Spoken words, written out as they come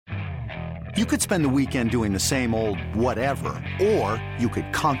You could spend the weekend doing the same old whatever, or you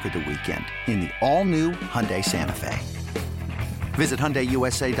could conquer the weekend in the all-new Hyundai Santa Fe. Visit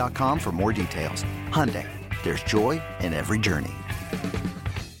HyundaiUSA.com for more details. Hyundai, there's joy in every journey.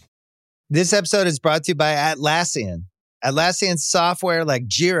 This episode is brought to you by Atlassian. Atlassian software like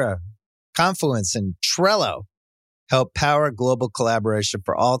Jira, Confluence, and Trello help power global collaboration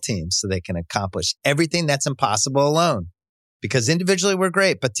for all teams so they can accomplish everything that's impossible alone. Because individually we're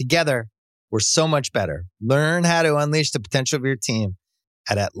great, but together we're so much better. Learn how to unleash the potential of your team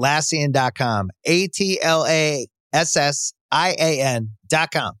at Atlassian.com. Atlassian.com.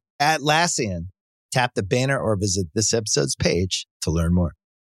 Atlassian. Tap the banner or visit this episode's page to learn more.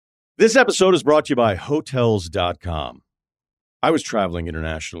 This episode is brought to you by Hotels.com. I was traveling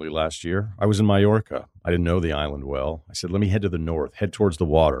internationally last year. I was in Mallorca. I didn't know the island well. I said, let me head to the north, head towards the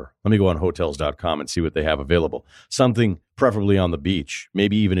water. Let me go on Hotels.com and see what they have available. Something preferably on the beach,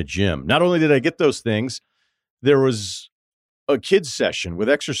 maybe even a gym. Not only did I get those things, there was a kids session with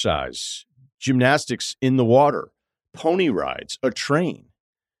exercise, gymnastics in the water, pony rides, a train.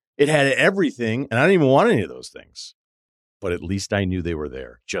 It had everything, and I didn't even want any of those things. But at least I knew they were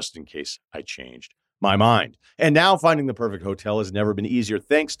there, just in case I changed my mind. And now finding the perfect hotel has never been easier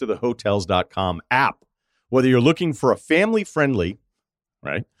thanks to the Hotels.com app. Whether you're looking for a family-friendly,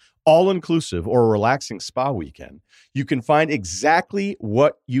 right, all-inclusive or a relaxing spa weekend, you can find exactly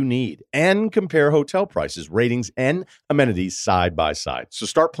what you need and compare hotel prices, ratings, and amenities side by side. So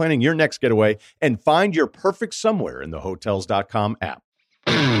start planning your next getaway and find your perfect somewhere in the Hotels.com app.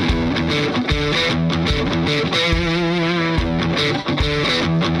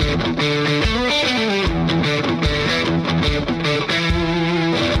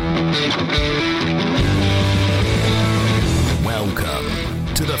 Welcome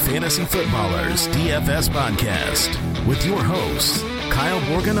to the Fantasy Footballers DFS podcast with your hosts, Kyle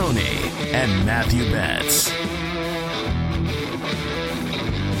Borgononi and Matthew Betts.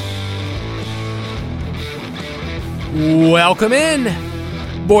 Welcome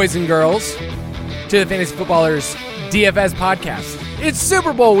in, boys and girls, to the Fantasy Footballers DFS podcast. It's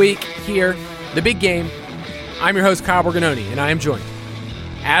Super Bowl week here, the big game. I'm your host, Kyle Borgononi, and I am joined,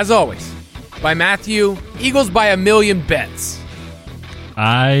 as always, by Matthew, Eagles by a million bets.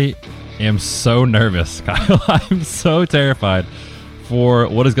 I am so nervous, Kyle. I'm so terrified for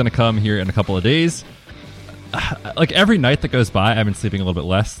what is going to come here in a couple of days. Like every night that goes by, I've been sleeping a little bit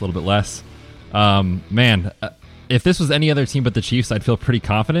less. Man, if this was any other team but the Chiefs, I'd feel pretty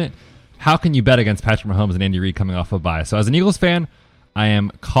confident. How can you bet against Patrick Mahomes and Andy Reid coming off a bye? So as an Eagles fan, I am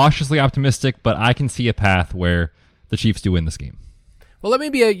cautiously optimistic, but I can see a path where the Chiefs do win this game. Well, let me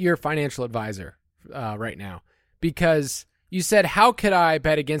be your financial advisor right now, because you said, how could I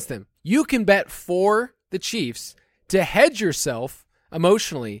bet against them? You can bet for the Chiefs to hedge yourself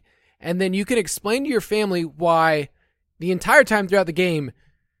emotionally, and then you can explain to your family why the entire time throughout the game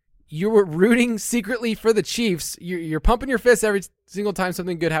you were rooting secretly for the Chiefs. You're pumping your fists every single time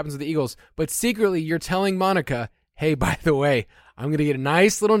something good happens with the Eagles, but secretly you're telling Monica, hey, by the way, I'm going to get a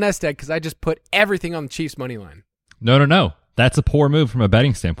nice little nest egg because I just put everything on the Chiefs' money line. No. That's a poor move from a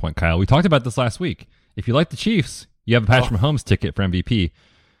betting standpoint, Kyle. We talked about this last week. If you like the Chiefs, you have a Patrick Mahomes ticket for MVP,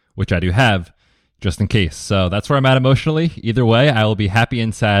 which I do have, just in case. So that's where I'm at emotionally. Either way, I will be happy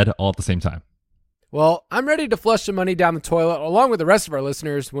and sad all at the same time. Well, I'm ready to flush some money down the toilet along with the rest of our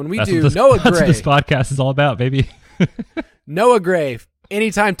listeners when That's do what Noah Gray. That's what this podcast is all about, baby. Noah Gray,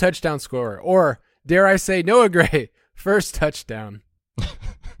 anytime touchdown scorer. Or, dare I say, Noah Gray, first touchdown.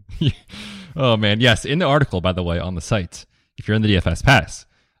 Oh, man. Yes, in the article, by the way, on the site, if you're in the DFS Pass,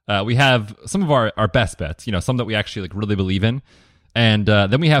 we have some of our best bets, some that we actually really believe in. And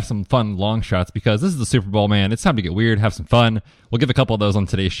then we have some fun long shots because this is the Super Bowl, man. It's time to get weird, have some fun. We'll give a couple of those on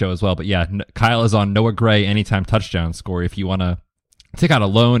today's show as well. But yeah, Kyle is on Noah Gray anytime touchdown score if you want to take out a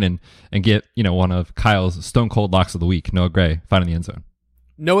loan and get one of Kyle's stone cold locks of the week. Noah Gray finding the end zone.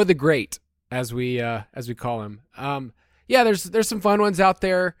 Noah the Great, as we call him. Yeah, there's some fun ones out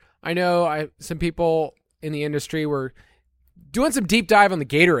there. I know some people in the industry were doing some deep dive on the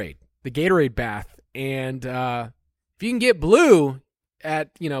Gatorade bath, and if you can get blue at,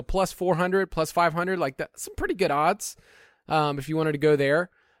 plus 400, plus 500, like that, some pretty good odds if you wanted to go there.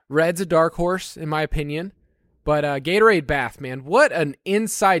 Red's a dark horse, in my opinion. But Gatorade bath, man, what an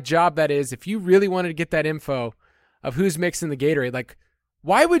inside job that is. If you really wanted to get that info of who's mixing the Gatorade, like,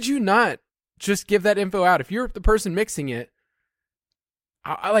 why would you not just give that info out? If you're the person mixing it,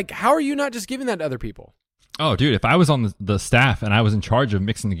 how are you not just giving that to other people? Oh, dude, if I was on the staff and I was in charge of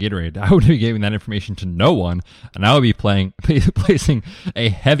mixing the Gatorade, I would be giving that information to no one, and I would be placing a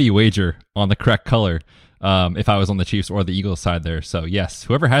heavy wager on the correct color if I was on the Chiefs or the Eagles side there. So yes,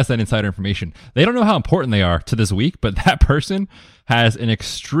 whoever has that insider information, they don't know how important they are to this week, but that person has an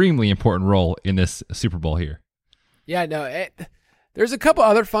extremely important role in this Super Bowl here. Yeah, no, there's a couple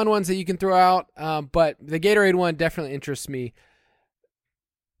other fun ones that you can throw out, but the Gatorade one definitely interests me.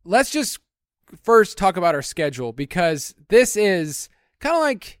 Let's just first talk about our schedule, because this is kind of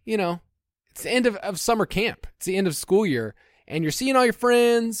like, it's the end of summer camp. It's the end of school year, and you're seeing all your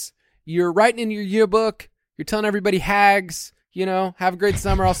friends. You're writing in your yearbook. You're telling everybody hags, have a great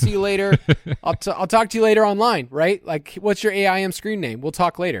summer. I'll see you later. I'll talk to you later online, right? Like, what's your AIM screen name? We'll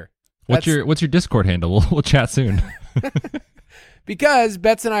talk later. What's your Discord handle? We'll chat soon. Because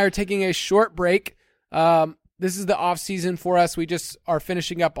Betts and I are taking a short break. This is the off season for us. We just are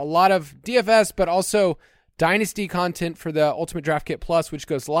finishing up a lot of DFS, but also Dynasty content for the Ultimate Draft Kit Plus, which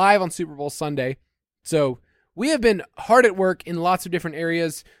goes live on Super Bowl Sunday. So we have been hard at work in lots of different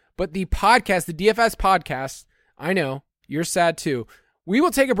areas, but the podcast, the DFS podcast, I know you're sad too. We will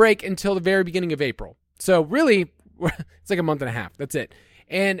take a break until the very beginning of April. So really, it's like a month and a half. That's it.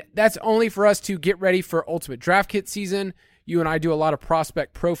 And that's only for us to get ready for Ultimate Draft Kit season. You and I do a lot of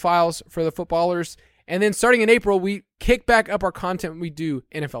prospect profiles for the footballers. And then starting in April, we kick back up our content. We do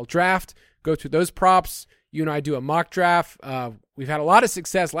NFL draft, go through those props. You and I do a mock draft. We've had a lot of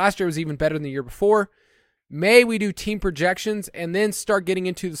success. Last year was even better than the year before. May, we do team projections, and then start getting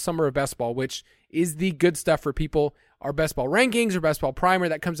into the summer of best ball, which is the good stuff for people. Our best ball rankings, our best ball primer,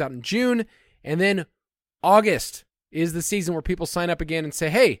 that comes out in June. And then August is the season where people sign up again and say,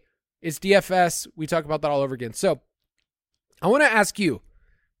 hey, it's DFS. We talk about that all over again. So I want to ask you,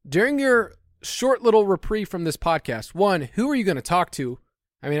 during your short little reprieve from this podcast, one, who are you going to talk to?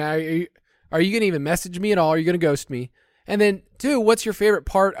 I mean, are you going to even message me at all? Are you going to ghost me? And then two, what's your favorite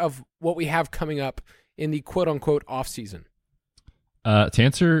part of what we have coming up in the quote-unquote off-season? To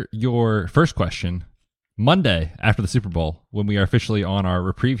answer your first question, Monday after the Super Bowl, when we are officially on our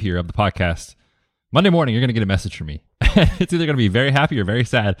reprieve here of the podcast, Monday morning, you're going to get a message from me. It's either going to be very happy or very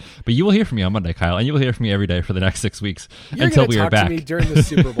sad, but you will hear from me on Monday, Kyle, and you will hear from me every day for the next 6 weeks until we are back. You're going to talk to me during the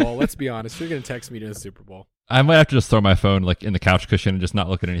Super Bowl. Let's be honest. You're going to text me during the Super Bowl. I might have to just throw my phone like in the couch cushion and just not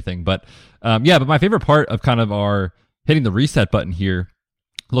look at anything. But but my favorite part of kind of our hitting the reset button here,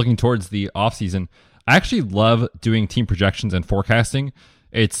 looking towards the offseason, I actually love doing team projections and forecasting.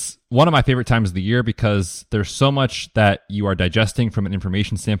 It's one of my favorite times of the year because there's so much that you are digesting from an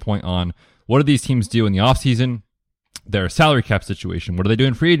information standpoint on what do these teams do in the offseason, their salary cap situation, what are they doing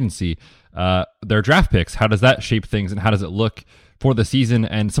in free agency, their draft picks, how does that shape things, and how does it look for the season,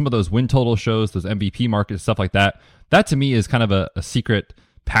 and some of those win total shows, those MVP markets, stuff like that. That to me is kind of a secret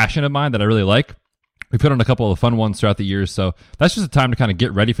passion of mine that I really like. We put on a couple of fun ones throughout the years, so that's just a time to kind of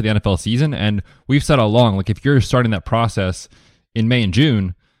get ready for the NFL season. And we've said all along, like if you're starting that process in May and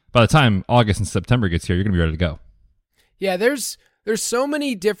June, by the time August and September gets here, you're going to be ready to go. Yeah, there's so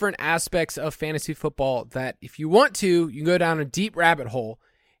many different aspects of fantasy football that if you want to, you can go down a deep rabbit hole.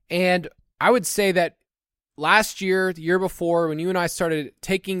 And I would say that last year, the year before, when you and I started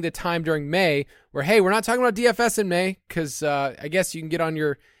taking the time during May, where, hey, we're not talking about DFS in May because I guess you can get on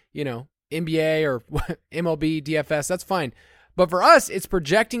your, NBA or MLB DFS, that's fine. But for us, it's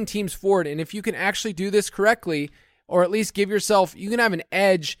projecting teams forward. And if you can actually do this correctly, or at least give yourself, you can have an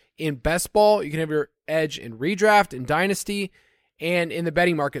edge in best ball, you can have your edge in redraft, in dynasty, and in the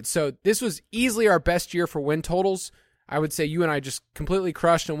betting market. So this was easily our best year for win totals. I would say you and I just completely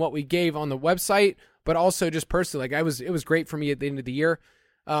crushed on what we gave on the website, but also just personally, it was great for me at the end of the year.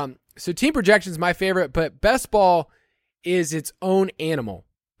 So team projection is my favorite, but best ball is its own animal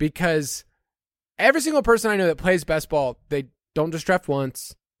because every single person I know that plays best ball, they don't just draft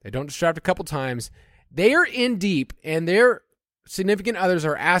once, they don't just draft a couple times. They are in deep, and their significant others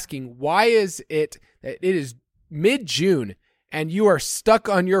are asking, why is it that it is mid-June and you are stuck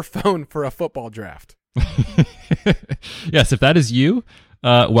on your phone for a football draft? Yes, if that is you,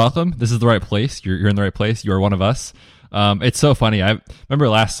 welcome. This is the right place. You're in the right place. You are one of us. It's so funny. I remember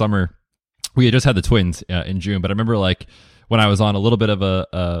last summer, we had just had the twins in June, but I remember like when I was on a little bit of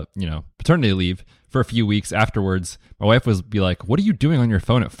a paternity leave for a few weeks afterwards, my wife was be like, what are you doing on your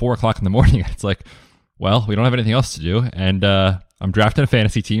phone at 4 o'clock in the morning? It's like, well, we don't have anything else to do. And I'm drafting a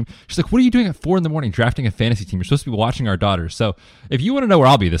fantasy team. She's like, what are you doing at 4 a.m. drafting a fantasy team? You're supposed to be watching our daughters. So if you want to know where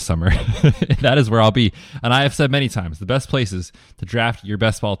I'll be this summer, that is where I'll be. And I have said many times, the best places to draft your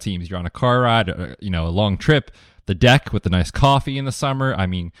best ball teams. You're on a car ride, a long trip, the deck with the nice coffee in the summer. I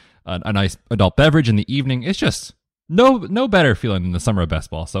mean, a nice adult beverage in the evening. It's just no better feeling than the summer of best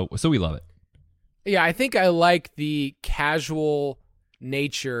ball. So we love it. Yeah, I think I like the casual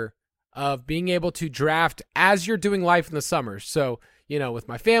nature of being able to draft as you're doing life in the summer. So, with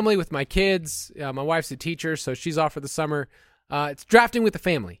my family, with my kids. My wife's a teacher, so she's off for the summer. It's drafting with the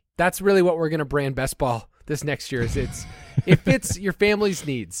family. That's really what we're going to brand Best Ball this next year. It fits your family's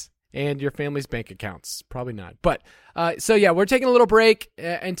needs and your family's bank accounts. Probably not. But so yeah, we're taking a little break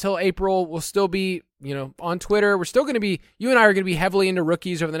until April. We'll still be, on Twitter. We're still going to be, you and I are going to be heavily into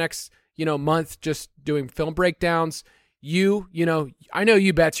rookies over the next, month, just doing film breakdowns. I know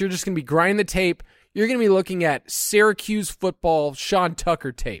you bets. You're just going to be grinding the tape. You're going to be looking at Syracuse football, Sean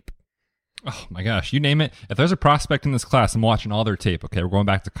Tucker tape. Oh my gosh, you name it. If there's a prospect in this class, I'm watching all their tape. Okay, we're going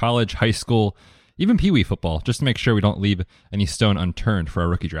back to college, high school, even Pee Wee football, just to make sure we don't leave any stone unturned for our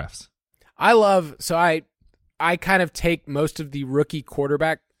rookie drafts. I kind of take most of the rookie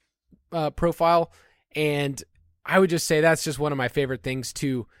quarterback profile, and I would just say that's just one of my favorite things,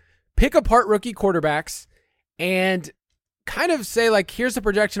 to pick apart rookie quarterbacks and kind of say, like, here's the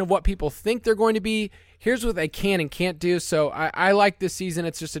projection of what people think they're going to be. Here's what they can and can't do. So I like this season.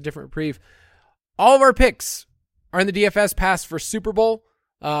 It's just a different reprieve. All of our picks are in the DFS pass for Super Bowl.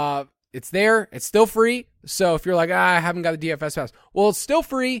 It's there. It's still free. So if you're like, I haven't got the DFS pass, well, it's still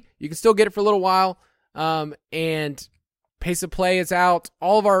free. You can still get it for a little while. And Pace of Play is out.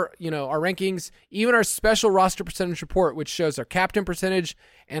 All of our, our rankings, even our special roster percentage report, which shows our captain percentage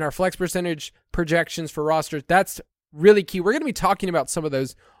and our flex percentage projections for rosters. That's really key. We're going to be talking about some of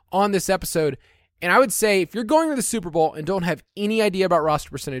those on this episode. And I would say if you're going to the Super Bowl and don't have any idea about roster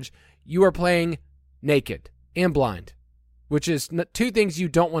percentage, you are playing naked and blind, which is two things you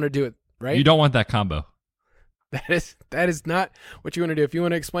don't want to do, right? You don't want that combo. That is not what you want to do. If you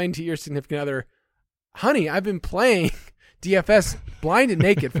want to explain to your significant other, honey, I've been playing DFS blind and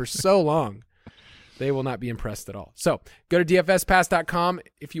naked for so long, they will not be impressed at all. So go to dfspass.com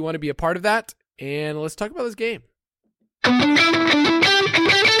if you want to be a part of that, and let's talk about this game.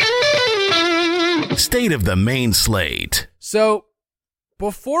 State of the main slate. So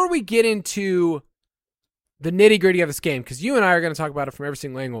before we get into the nitty-gritty of this game, because you and I are going to talk about it from every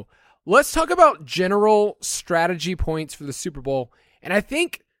single angle, let's talk about general strategy points for the Super Bowl. And I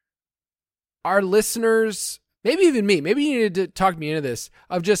think our listeners, maybe even me, maybe you needed to talk me into this,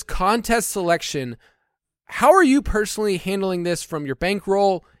 of just contest selection. How are you personally handling this from your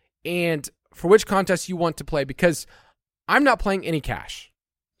bankroll and for which contest you want to play? Because I'm not playing any cash.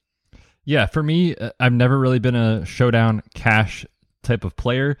 Yeah, for me, I've never really been a showdown cash type of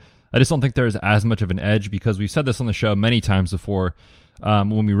player. I just don't think there's as much of an edge, because we've said this on the show many times before.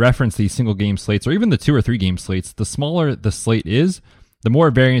 When we reference these single game slates or even the 2 or 3 game slates, the smaller the slate is, the more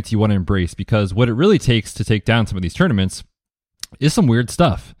variance you want to embrace, because what it really takes to take down some of these tournaments is some weird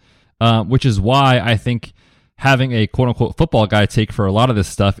stuff, which is why I think having a quote-unquote football guy take for a lot of this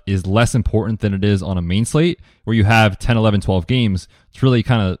stuff is less important than it is on a main slate where you have 10, 11, 12 games to really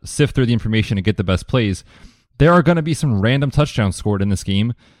kind of sift through the information and get the best plays. There are going to be some random touchdowns scored in this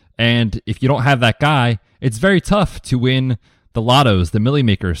game, and if you don't have that guy, it's very tough to win the lottos, the milli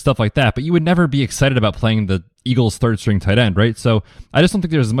makers, stuff like that, but you would never be excited about playing the Eagles' third-string tight end, right? So I just don't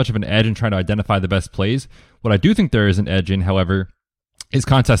think there's as much of an edge in trying to identify the best plays. What I do think there is an edge in, however, is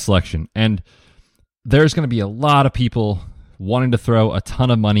contest selection, and there's going to be a lot of people wanting to throw a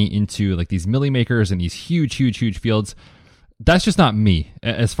ton of money into like these milli makers and these huge fields. That's just not me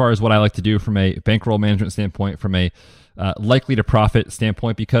as far as what I like to do from a bankroll management standpoint, from a likely to profit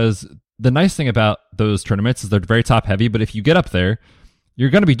standpoint, because the nice thing about those tournaments is they're very top heavy, but if you get up there, you're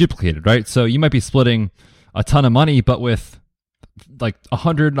going to be duplicated, right? So you might be splitting a ton of money, but with like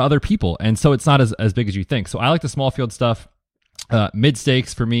 100 other people. And so it's not as big as you think. So I like the small field stuff. Mid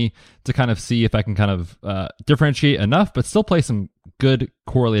stakes for me to kind of see if I can kind of differentiate enough, but still play some good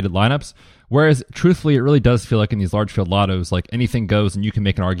correlated lineups. Whereas truthfully, it really does feel like in these large field lottos, like anything goes and you can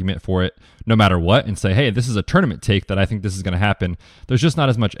make an argument for it no matter what and say, hey, this is a tournament take that I think this is going to happen. There's just not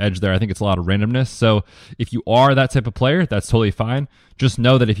as much edge there. I think it's a lot of randomness. So if you are that type of player, that's totally fine. Just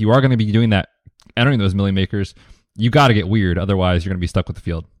know that if you are going to be doing that, entering those milli makers, you got to get weird. Otherwise, you're going to be stuck with the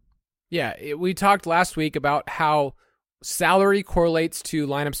field. Yeah, we talked last week about how salary correlates to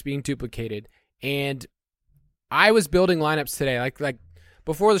lineups being duplicated, and I was building lineups today, like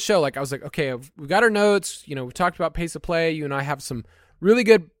before the show. Like I was like, okay, we got our notes. We talked about pace of play. You and I have some really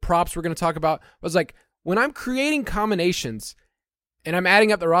good props we're going to talk about. I was like, when I'm creating combinations and I'm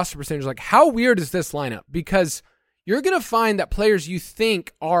adding up the roster percentage, like how weird is this lineup? Because you're going to find that players you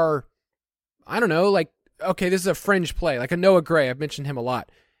think are, I don't know, like, okay, this is a fringe play, like a Noah Gray. I've mentioned him a lot.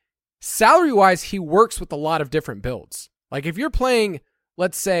 Salary-wise, he works with a lot of different builds. Like if you're playing,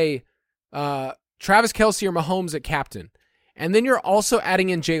 let's say, Travis Kelce or Mahomes at captain, and then you're also adding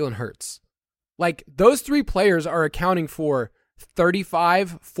in Jalen Hurts, like those 3 players are accounting for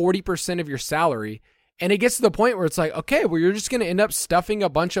 35-40% of your salary, And it gets to the point where it's like, okay, well, you're just going to end up stuffing a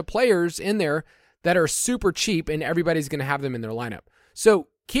bunch of players in there that are super cheap, and everybody's going to have them in their lineup. So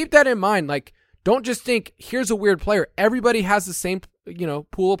keep that in mind. Like, don't just think, here's a weird player. Everybody has the same,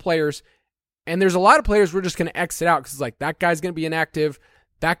 pool of players. And there's a lot of players we're just going to exit out because it's like, that guy's going to be inactive.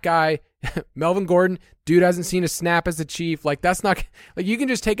 That guy, Melvin Gordon, dude hasn't seen a snap as a Chief. Like, that's not, like, you can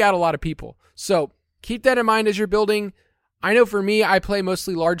just take out a lot of people. So keep that in mind as you're building. I know for me, I play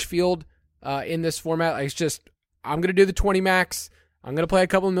mostly large field in this format. Like, it's just, I'm going to do the 20 max. I'm going to play a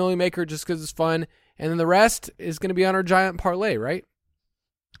couple of Millie Maker just because it's fun. And then the rest is going to be on our giant parlay, right?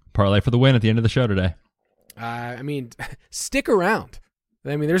 Parlay for the win at the end of the show today. Stick around.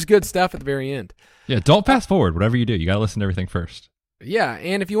 There's good stuff at the very end. Yeah, don't fast forward. Whatever you do, you got to listen to everything first. Yeah,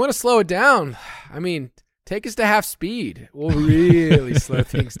 and if you want to slow it down, take us to half speed. We'll really slow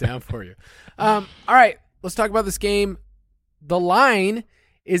things down for you. All right, let's talk about this game. The line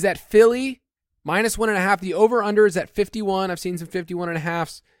is at Philly, -1.5. The over-under is at 51. I've seen some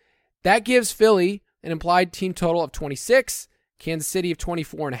 51.5s. That gives Philly an implied team total of 26, Kansas City of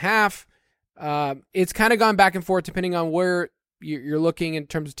 24.5. It's kind of gone back and forth depending on where you're looking in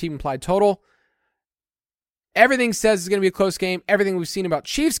terms of team implied total. Everything says it's going to be a close game. Everything we've seen about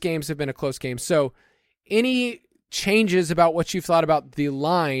Chiefs games have been a close game. So any changes about what you've thought about the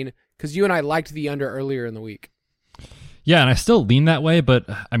line, because you and I liked the under earlier in the week. Yeah, and I still lean that way, but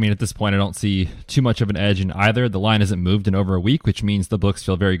at this point, I don't see too much of an edge in either. The line hasn't moved in over a week, which means the books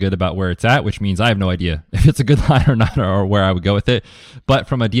feel very good about where it's at, which means I have no idea if it's a good line or not, or where I would go with it. But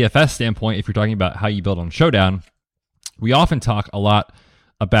from a DFS standpoint, if you're talking about how you build on Showdown, we often talk a lot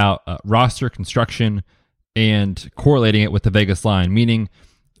about roster construction and correlating it with the Vegas line, meaning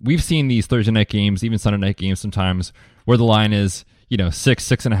we've seen these Thursday night games, even Sunday night games sometimes, where the line is, 6,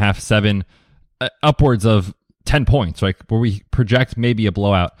 6.5, 7, upwards of 10 points, right? Where we project maybe a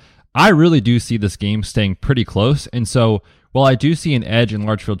blowout. I really do see this game staying pretty close. And so while I do see an edge in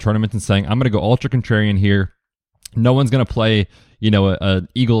large field tournaments and saying, I'm going to go ultra contrarian here, no one's going to play, a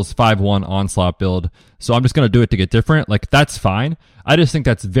Eagles 5-1 onslaught build. So I'm just going to do it to get different. Like, that's fine. I just think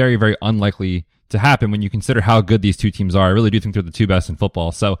that's very, very unlikely to happen when you consider how good these two teams are. I really do think they're the two best in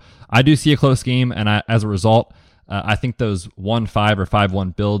football. So I do see a close game. And as a result, I think those 1-5 or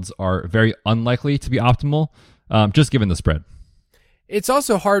 5-1 builds are very unlikely to be optimal, just given the spread. It's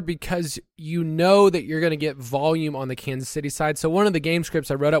also hard because you know that you're going to get volume on the Kansas City side. So one of the game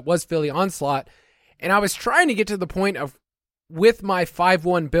scripts I wrote up was Philly onslaught, and I was trying to get to the point of, with my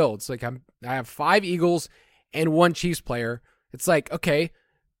 5-1 builds, like I have 5 Eagles and 1 Chiefs player. It's like, okay,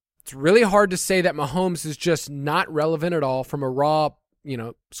 it's really hard to say that Mahomes is just not relevant at all from a raw,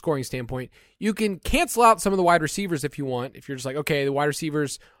 scoring standpoint. You can cancel out some of the wide receivers if you want. If you're just like, okay, the wide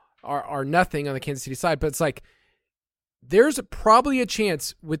receivers are nothing on the Kansas City side, but it's like, there's probably a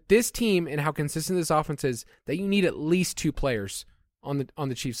chance with this team and how consistent this offense is that you need at least 2 players on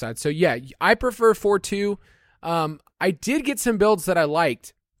the Chiefs side. So yeah, I prefer 4-2. I did get some builds that I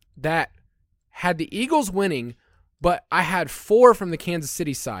liked that had the Eagles winning, but I had 4 from the Kansas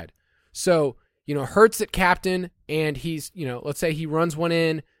City side. So, Hurts at captain, and he's, let's say he runs one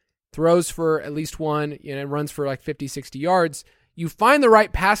in, throws for at least one, and runs for like 50, 60 yards. You find the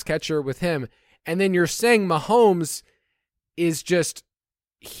right pass catcher with him, and then you're saying Mahomes is just,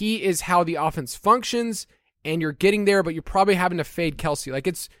 he is how the offense functions, and you're getting there, but you're probably having to fade Kelsey. Like,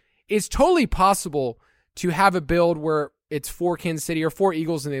 it's totally possible to have a build where it's 4 Kansas City or 4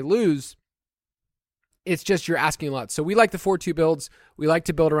 Eagles and they lose. It's just you're asking a lot. So we like the 4-2 builds. We like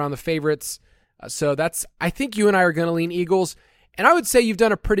to build around the favorites. So I think you and I are going to lean Eagles. And I would say you've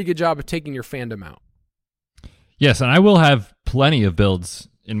done a pretty good job of taking your fandom out. Yes, and I will have plenty of builds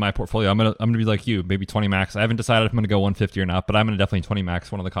in my portfolio. I'm gonna be like you, maybe 20 max. I haven't decided if I'm going to go 150 or not, but I'm going to definitely 20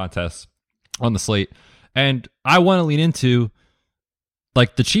 max one of the contests on the slate. And I want to lean into,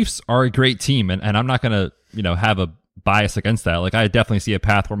 like, the Chiefs are a great team, and I'm not going to, have a bias against that. Like, I definitely see a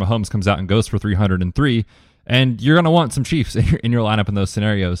path where Mahomes comes out and goes for 303, and you're going to want some Chiefs in your lineup in those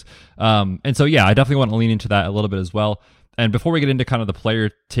scenarios. And so, yeah, I definitely want to lean into that a little bit as well. And before we get into kind of the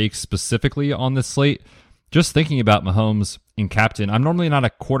player takes specifically on this slate, just thinking about Mahomes in captain, I'm normally not a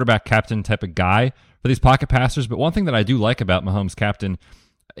quarterback captain type of guy for these pocket passers, but one thing that I do like about Mahomes captain,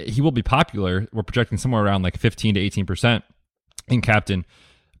 he will be popular. We're projecting somewhere around like 15 to 18% in captain.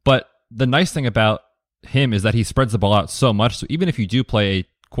 But the nice thing about him is that he spreads the ball out so much. So even if you do play a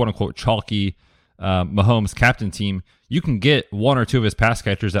quote unquote chalky Mahomes captain team, you can get 1 or 2 of his pass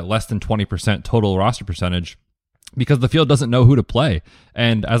catchers at less than 20% total roster percentage because the field doesn't know who to play.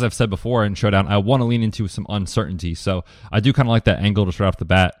 And as I've said before in Showdown, I want to lean into some uncertainty. So I do kind of like that angle to start off the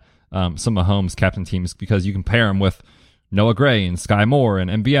bat, some Mahomes captain teams, because you can pair him with Noah Gray and Sky Moore and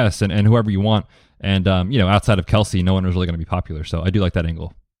MVS and whoever you want. And, outside of Kelce, no one was really going to be popular. So I do like that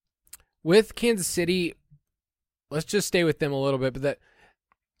angle. With Kansas City, let's just stay with them a little bit, but that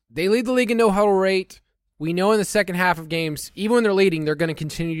they lead the league in no huddle rate. We know in the second half of games, even when they're leading, they're going to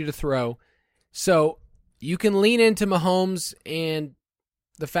continue to throw. So you can lean into Mahomes and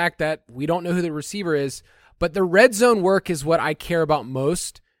the fact that we don't know who the receiver is, but the red zone work is what I care about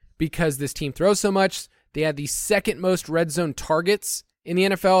most because this team throws so much. They had the second most red zone targets in the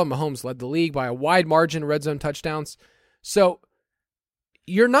NFL, and Mahomes led the league by a wide margin of red zone touchdowns. So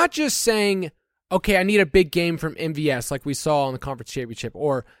you're not just saying, okay, I need a big game from MVS like we saw in the conference championship,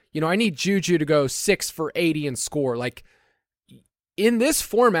 or, I need Juju to go 6 for 80 and score. Like, in this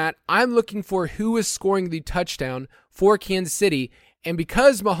format, I'm looking for who is scoring the touchdown for Kansas City, and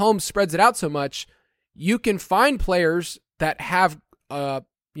because Mahomes spreads it out so much, you can find players that have, a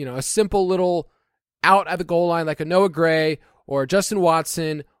simple little out at the goal line, like a Noah Gray or Justin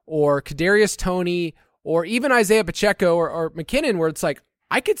Watson or Kadarius Toney or even Isaiah Pacheco or McKinnon, where it's like,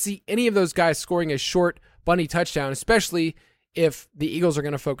 I could see any of those guys scoring a short bunny touchdown, especially if the Eagles are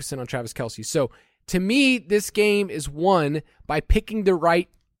going to focus in on Travis Kelce. So to me, this game is won by picking the right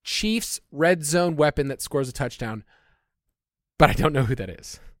Chiefs red zone weapon that scores a touchdown, but I don't know who that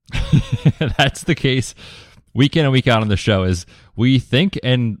is. That's the case week in and week out on the show. Is we think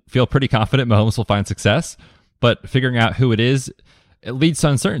and feel pretty confident Mahomes will find success, but figuring out who it is, it leads to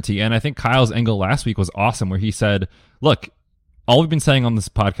uncertainty. And I think Kyle's angle last week was awesome, where he said, look, all we've been saying on this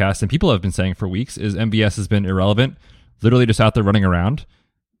podcast and people have been saying for weeks is MVS has been irrelevant, literally just out there running around.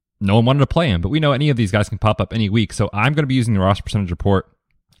 No one wanted to play him, but we know any of these guys can pop up any week. So I'm going to be using the roster percentage report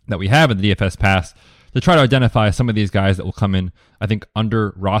that we have in the DFS Pass to try to identify some of these guys that will come in, I think,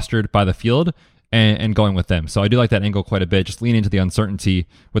 under rostered by the field and going with them. So I do like that angle quite a bit. Just lean into the uncertainty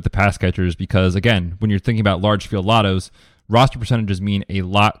with the pass catchers because, again, when you're thinking about large field lottos, roster percentages mean a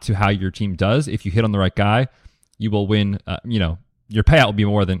lot to how your team does. If you hit on the right guy, you will win. Your payout will be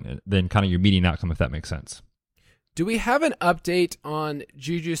more than kind of your median outcome, if that makes sense. Do we have an update on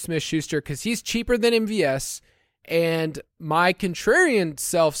Juju Smith-Schuster? Because he's cheaper than MVS, and my contrarian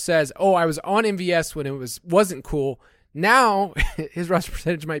self says, oh, I was on MVS when it wasn't cool. Now, his roster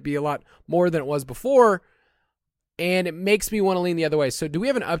percentage might be a lot more than it was before, and it makes me want to lean the other way. So do we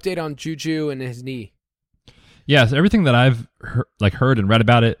have an update on Juju and his knee? Yeah, so everything that I've heard and read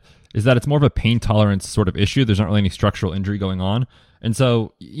about it is that it's more of a pain tolerance sort of issue. There's not really any structural injury going on. And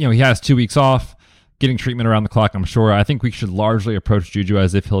so, he has 2 weeks off, getting treatment around the clock, I'm sure. I think we should largely approach Juju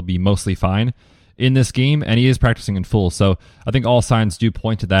as if he'll be mostly fine in this game, and he is practicing in full. So I think all signs do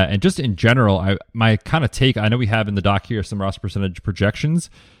point to that. And just in general, my kind of take, I know we have in the doc here some roster percentage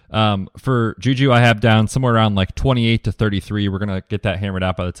projections. For Juju, I have down somewhere around like 28 to 33. We're going to get that hammered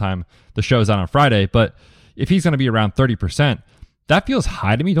out by the time the show is out on Friday. But if he's going to be around 30%, that feels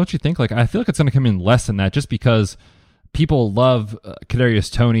high to me, don't you think? Like, I feel like it's going to come in less than that just because people love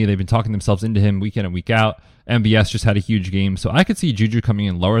Kadarius Toney. They've been talking themselves into him week in and week out. MVS just had a huge game. So I could see Juju coming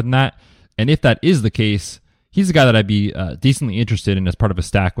in lower than that. And if that is the case, he's a guy that I'd be decently interested in as part of a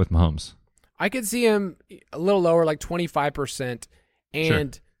stack with Mahomes. I could see him a little lower, like 25%.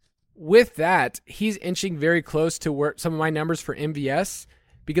 And Sure. With that, he's inching very close to where some of my numbers for MVS,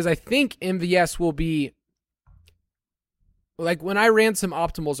 because I think MVS will be, like when I ran some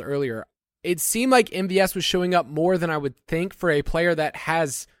optimals earlier, it seemed like MVS was showing up more than I would think for a player that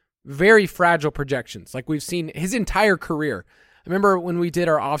has very fragile projections, like we've seen his entire career. I remember when we did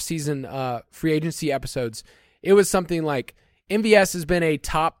our offseason free agency episodes, it was something like MVS has been a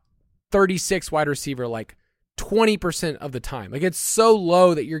top 36 wide receiver like 20% of the time. Like, it's so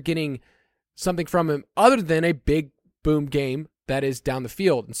low that you're getting something from him other than a big boom game that is down the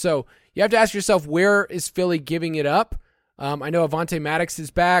field. And so you have to ask yourself, where is Philly giving it up? I know Avonte Maddox is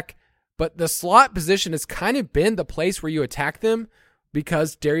back, but the slot position has kind of been the place where you attack them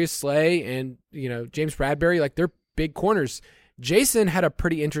because Darius Slay and, James Bradbury, like, they're big corners. Jason had a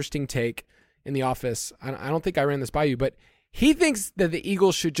pretty interesting take in the office. I don't think I ran this by you, but he thinks that the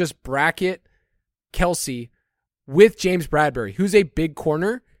Eagles should just bracket Kelce with James Bradbury, who's a big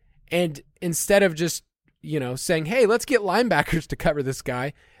corner, and instead of just, saying, hey, let's get linebackers to cover this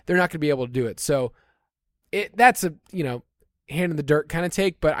guy, they're not going to be able to do it. So that's a, hand in the dirt kind of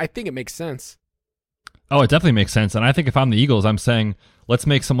take, but I think it makes sense. Oh, it definitely makes sense. And I think if I'm the Eagles, I'm saying, let's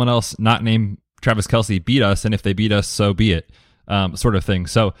make someone else not named Travis Kelce beat us, and if they beat us, so be it, sort of thing.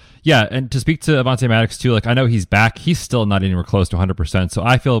 So, yeah, and to speak to Avonte Maddox, too, like, I know he's back. He's still not anywhere close to 100%, so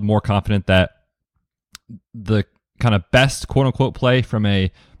I feel more confident that the kind of best quote-unquote play from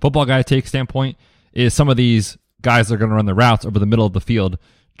a football guy take standpoint is some of these guys that are going to run the routes over the middle of the field,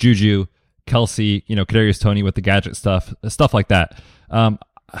 Juju, Kelsey, Kadarius Toney with the gadget stuff like that.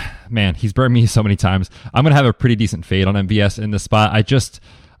 Man, he's burned me so many times. I'm going to have a pretty decent fade on MVS in this spot.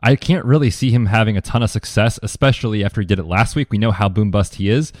 I can't really see him having a ton of success, especially after he did it last week. We know how boom bust he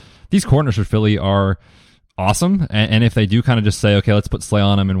is. These corners for Philly are awesome. And if they do kind of just say, okay, let's put Slay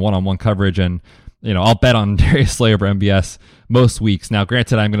on him in one-on-one coverage, and I'll bet on Darius Slay over MVS most weeks. Now,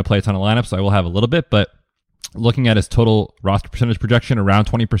 granted, I'm going to play a ton of lineups, so I will have a little bit, but looking at his total roster percentage projection around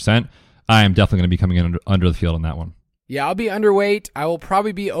 20%, I am definitely going to be coming in under the field on that one. Yeah, I'll be underweight. I will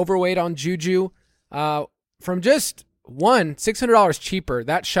probably be overweight on Juju. From just $600 cheaper.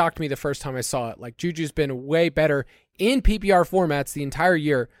 That shocked me the first time I saw it. Like, Juju's been way better in PPR formats the entire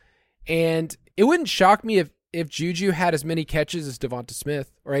year. And it wouldn't shock me if Juju had as many catches as Devonta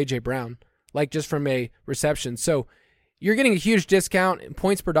Smith or A.J. Brown, like just from a reception. So you're getting a huge discount in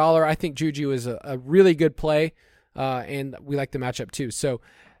points per dollar. I think Juju is a really good play, and we like the matchup too. So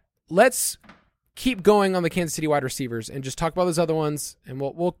let's keep going on the Kansas City wide receivers and just talk about those other ones, and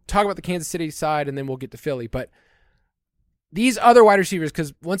we'll talk about the Kansas City side, and then we'll get to Philly. But these other wide receivers,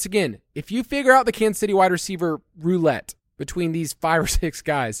 because once again, if you figure out the Kansas City wide receiver roulette between these 5 or 6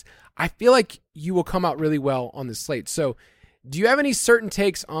 guys, I feel like you will come out really well on this slate. So do you have any certain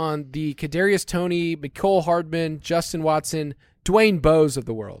takes on the Kadarius Toney, Mecole Hardman, Justin Watson, Dwayne Bowes of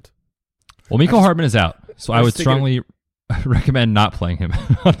the world? Well, Mecole Hardman is out, so I would strongly recommend not playing him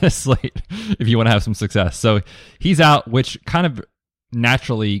on this slate if you want to have some success. So he's out, which kind of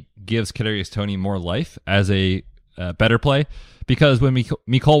naturally gives Kadarius Toney more life as a better play, because when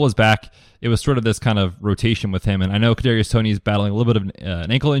Mecole was back, it was sort of this kind of rotation with him. And I know Kadarius Toney is battling a little bit of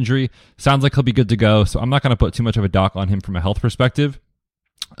an ankle injury. Sounds like he'll be good to go, so I'm not going to put too much of a dock on him from a health perspective.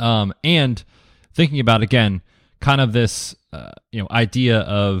 And thinking about, again, kind of this idea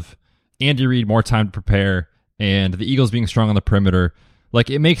of Andy Reid more time to prepare and the Eagles being strong on the perimeter,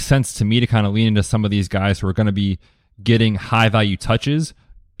 like, it makes sense to me to kind of lean into some of these guys who are going to be getting high value touches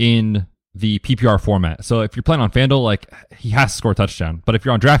in the PPR format. So if you're playing on FanDuel, like, he has to score a touchdown. But if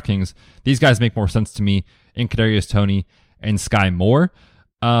you're on DraftKings, these guys make more sense to me in Kadarius Toney and Sky Moore.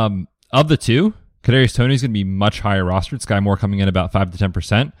 Of the two, Kadarius Toney is going to be much higher rostered. Sky Moore coming in about 5 to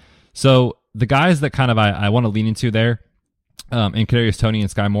 10%. So the guys that kind of I want to lean into there, in Kadarius Toney and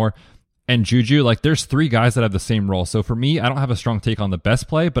Sky Moore and Juju, like, there's 3 guys that have the same role. So for me, I don't have a strong take on the best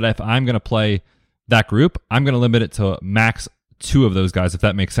play, but if I'm going to play that group, I'm going to limit it to max 2 of those guys, if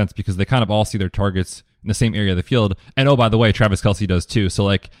that makes sense, because they kind of all see their targets in the same area of the field. And oh, by the way, Travis Kelce does too. So,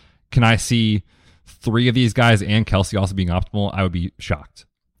 like, can I see 3 of these guys and Kelce also being optimal? I would be shocked.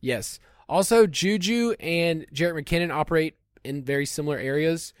 Yes. Also, Juju and Jerick McKinnon operate in very similar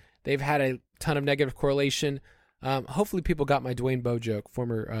areas. They've had a ton of negative correlation. Hopefully people got my Dwayne Bowe joke,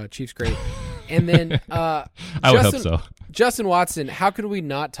 former Chiefs great. And then I would hope so. Justin Watson, how could we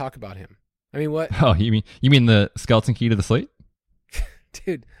not talk about him? I mean, what? Oh, you mean the skeleton key to the slate?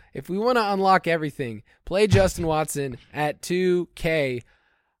 Dude, if we want to unlock everything, play Justin Watson at 2K.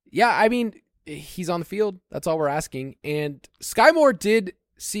 Yeah, I mean, he's on the field. That's all we're asking. And Sky Moore did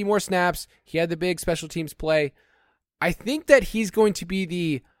see more snaps. He had the big special teams play. I think that he's going to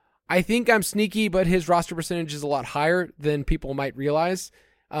be I think I'm sneaky, but his roster percentage is a lot higher than people might realize,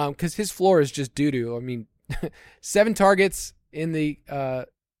 because his floor is just doo-doo. I mean, 7 targets in the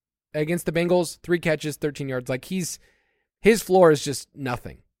against the Bengals, 3 catches, 13 yards. Like, his floor is just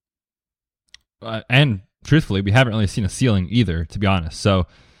nothing. And truthfully, we haven't really seen a ceiling either, to be honest. So,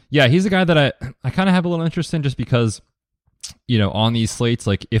 yeah, he's a guy that I kind of have a little interest in, just because, on these slates,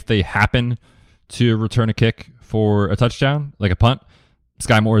 like, if they happen to return a kick for a touchdown, like a punt,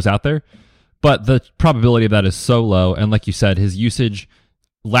 Sky Moore is out there. But the probability of that is so low. And like you said, his usage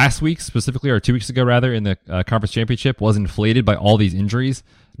last week specifically, or 2 weeks ago rather, in the conference championship was inflated by all these injuries.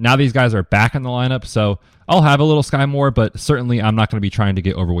 Now these guys are back in the lineup, so I'll have a little Sky Moore, but certainly I'm not going to be trying to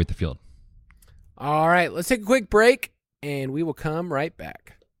get overweight the field. All right, let's take a quick break, and we will come right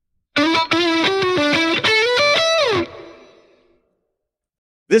back.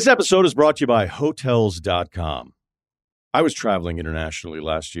 This episode is brought to you by Hotels.com. I was traveling internationally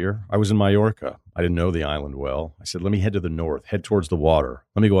last year. I was in Mallorca. I didn't know the island well. I said, let me head to the north, head towards the water.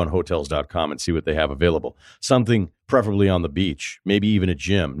 Let me go on Hotels.com and see what they have available. Something preferably on the beach, maybe even a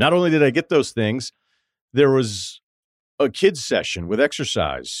gym. Not only did I get those things, there was a kids session with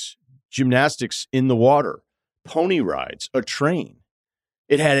exercise, gymnastics in the water, pony rides, a train.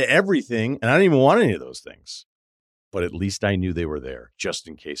 It had everything, and I didn't even want any of those things. But at least I knew they were there, just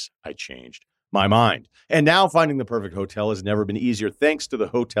in case I changed my mind. And now finding the perfect hotel has never been easier thanks to the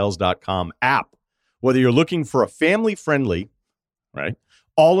Hotels.com app. Whether you're looking for a family-friendly, right,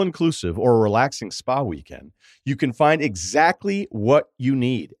 all-inclusive, or a relaxing spa weekend, you can find exactly what you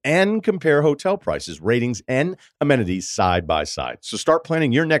need and compare hotel prices, ratings, and amenities side by side. So start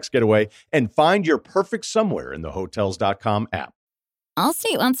planning your next getaway and find your perfect somewhere in the Hotels.com app.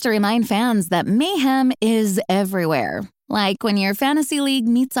 Allstate wants to remind fans that mayhem is everywhere. Like when your fantasy league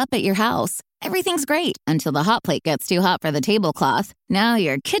meets up at your house. Everything's great until the hot plate gets too hot for the tablecloth. Now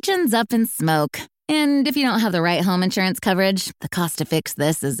your kitchen's up in smoke. And if you don't have the right home insurance coverage, the cost to fix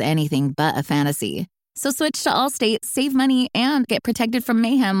this is anything but a fantasy. So switch to Allstate, save money, and get protected from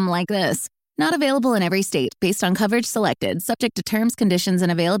mayhem like this. Not available in every state based on coverage selected, subject to terms, conditions,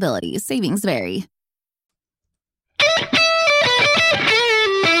 and availability. Savings vary.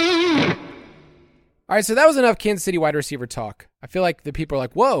 All right, so that was enough Kansas City wide receiver talk. I feel like the people are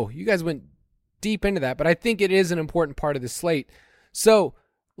like, whoa, you guys went deep into that, but I think it is an important part of the slate. So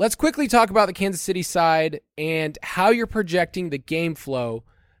let's quickly talk about the Kansas City side and how you're projecting the game flow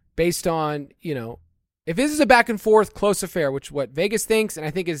based on, if this is a back and forth close affair, which what Vegas thinks, and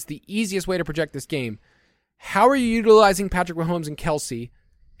I think is the easiest way to project this game, how are you utilizing Patrick Mahomes and Kelsey?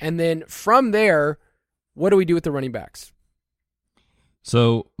 And then from there, what do we do with the running backs?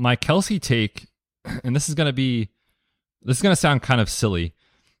 So my Kelsey take, and this is going to sound kind of silly.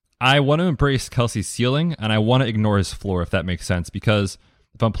 I want to embrace Kelsey's ceiling, and I want to ignore his floor, if that makes sense, because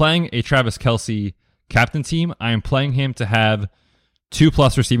if I'm playing a Travis Kelce captain team, I am playing him to have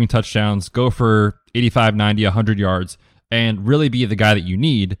 2+ receiving touchdowns, go for 85, 90, 100 yards, and really be the guy that you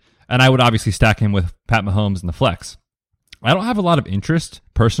need. And I would obviously stack him with Pat Mahomes in the flex. I don't have a lot of interest,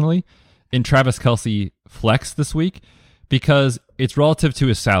 personally, in Travis Kelce flex this week because it's relative to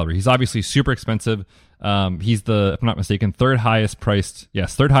his salary. He's obviously super expensive. He's the, if I'm not mistaken, third highest player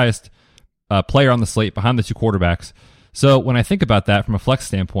on the slate behind the two quarterbacks. So when I think about that from a flex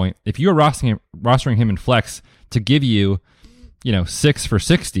standpoint, if you're rostering him in flex to give you, 6 for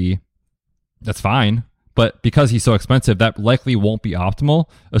 60, that's fine. But because he's so expensive, that likely won't be optimal,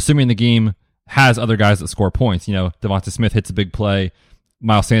 assuming the game has other guys that score points. Devonta Smith hits a big play,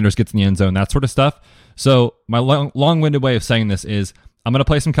 Miles Sanders gets in the end zone, that sort of stuff. So my long-winded way of saying this is I'm going to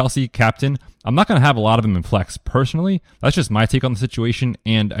play some Kelsey captain. I'm not going to have a lot of him in flex personally. That's just my take on the situation.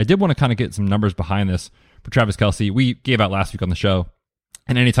 And I did want to kind of get some numbers behind this for Travis Kelce. We gave out last week on the show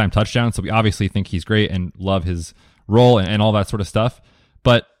an anytime touchdown. So we obviously think he's great and love his role and all that sort of stuff.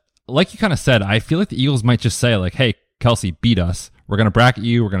 But like you kind of said, I feel like the Eagles might just say like, hey, Kelsey, beat us. We're going to bracket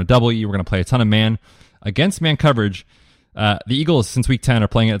you. We're going to double you. We're going to play a ton of man. Against man coverage, the Eagles since week 10 are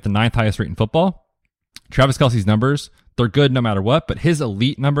playing at the 9th highest rate in football. Travis Kelce's numbers, they're good no matter what, but his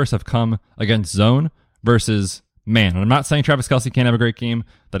elite numbers have come against zone versus man. And I'm not saying Travis Kelce can't have a great game.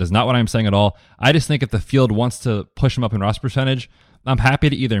 That is not what I'm saying at all. I just think if the field wants to push him up in roster percentage, I'm happy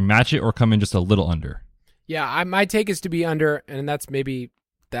to either match it or come in just a little under. Yeah, my take is to be under, and that's my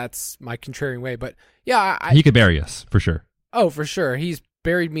contrarian way. But yeah, he could bury us for sure. Oh, for sure. He's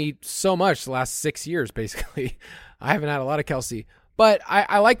buried me so much the last 6 years, basically. I haven't had a lot of Kelsey. But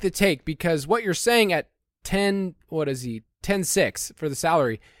I like the take because what you're saying at 10-6 for the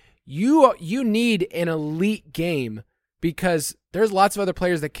salary, you need an elite game because there's lots of other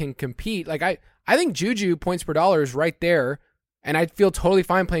players that can compete. Like I think Juju points per dollar is right there, and I'd feel totally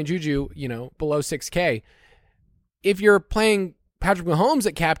fine playing Juju, below 6K. If you're playing Patrick Mahomes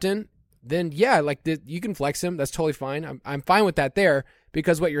at captain, then yeah, you can flex him. That's totally fine. I'm fine with that there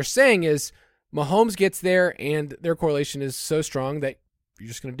because what you're saying is Mahomes gets there and their correlation is so strong that you're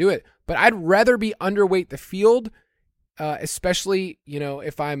just going to do it. But I'd rather be underweight the field, especially,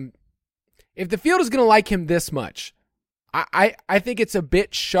 if the field is going to like him this much. I think it's a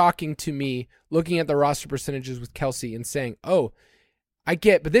bit shocking to me looking at the roster percentages with Kelsey and saying, oh, I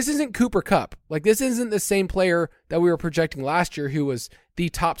get, but this isn't Cooper Kupp. Like, this isn't the same player that we were projecting last year who was the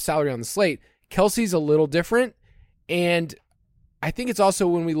top salary on the slate. Kelsey's a little different, and I think it's also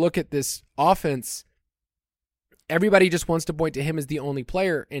when we look at this offense, everybody just wants to point to him as the only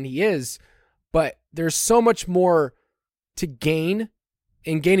player, and he is, but there's so much more to gain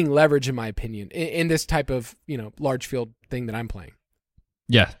in gaining leverage, in my opinion, in this type of, large field thing that I'm playing.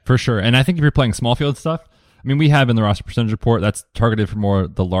 Yeah, for sure. And I think if you're playing small field stuff, we have in the roster percentage report that's targeted for more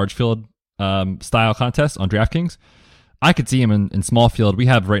the large field style contests on DraftKings. I could see him in small field. We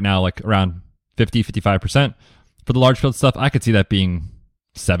have right now like around 50, 55%. For the large field stuff, I could see that being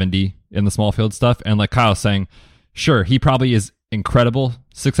 70 in the small field stuff. And like Kyle's saying, sure, he probably is incredible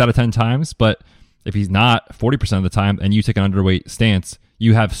 6 out of 10 times, but if he's not 40% of the time and you take an underweight stance,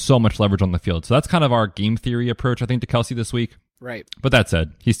 you have so much leverage on the field. So that's kind of our game theory approach, I think, to Kelsey this week. Right. But that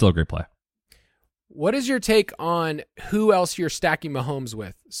said, he's still a great play. What is your take on who else you're stacking Mahomes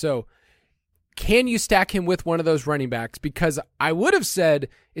with? So can you stack him with one of those running backs? Because I would have said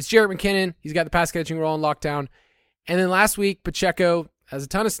it's Jerick McKinnon. He's got the pass catching role in lockdown. And then last week, Pacheco has a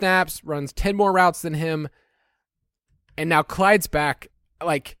ton of snaps, runs 10 more routes than him. And now Clyde's back.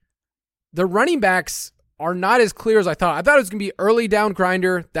 Like, the running backs are not as clear as I thought. I thought it was going to be early down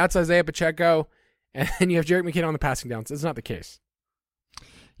grinder. That's Isaiah Pacheco. And then you have Jerick McKinnon on the passing downs. It's not the case.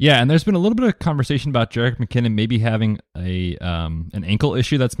 Yeah, and there's been a little bit of conversation about Jerick McKinnon maybe having an ankle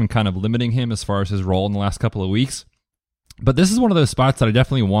issue that's been kind of limiting him as far as his role in the last couple of weeks. But this is one of those spots that I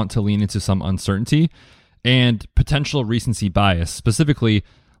definitely want to lean into some uncertainty and potential recency bias. Specifically,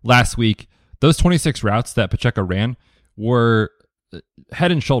 last week, those 26 routes that Pacheco ran were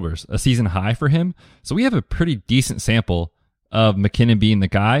head and shoulders a season high for him. So we have a pretty decent sample of McKinnon being the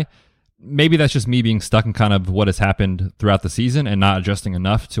guy. Maybe that's just me being stuck in kind of what has happened throughout the season and not adjusting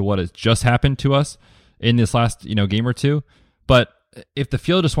enough to what has just happened to us in this last, game or two. But if the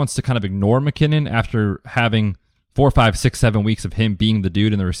field just wants to kind of ignore McKinnon after having 4, 5, 6, 7 weeks of him being the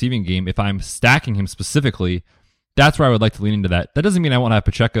dude in the receiving game, if I'm stacking him specifically, that's where I would like to lean into that. That doesn't mean I won't have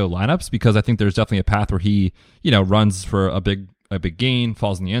Pacheco lineups, because I think there's definitely a path where he, runs for a big gain,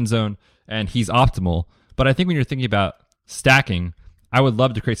 falls in the end zone, and he's optimal. But I think when you're thinking about stacking, I would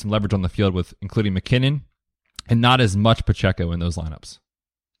love to create some leverage on the field with including McKinnon and not as much Pacheco in those lineups.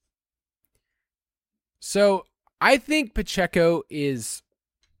 So I think Pacheco is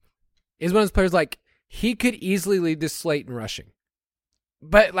one of those players, like, he could easily lead this slate in rushing,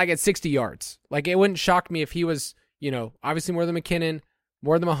 but like at 60 yards. Like, it wouldn't shock me if he was, obviously more than McKinnon,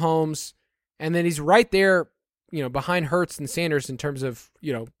 more than Mahomes, and then he's right there, behind Hurts and Sanders in terms of,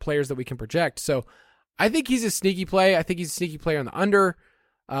 players that we can project. So I think he's a sneaky play. I think he's a sneaky player on the under.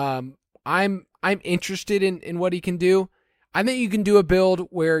 I'm interested in what he can do. I think you can do a build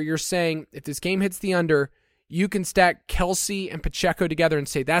where you're saying if this game hits the under, you can stack Kelsey and Pacheco together and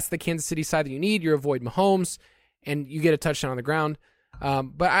say that's the Kansas City side that you need. You avoid Mahomes, and you get a touchdown on the ground.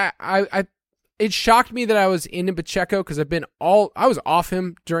 But it shocked me that I was into Pacheco because I was off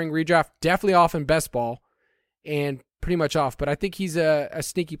him during redraft, definitely off in best ball, and pretty much off. But I think he's a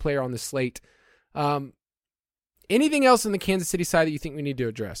sneaky player on the slate. Anything else on the Kansas City side that you think we need to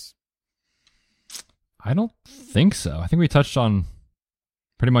address? I don't think so. I think we touched on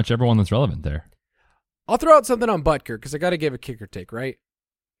pretty much everyone that's relevant there. I'll throw out something on Butker because I got to give a kicker take, right?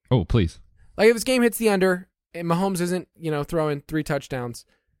 Oh, please. Like, if this game hits the under and Mahomes isn't, throwing 3 touchdowns,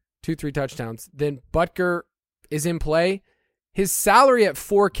 then Butker is in play. His salary at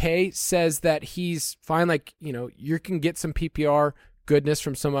 $4K says that he's fine. Like, you can get some PPR goodness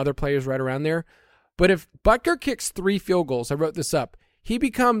from some other players right around there. But if Butker kicks 3 field goals, I wrote this up, he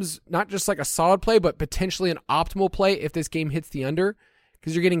becomes not just like a solid play, but potentially an optimal play if this game hits the under,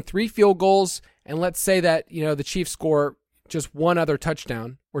 because you're getting 3 field goals. And let's say that, the Chiefs score just 1 other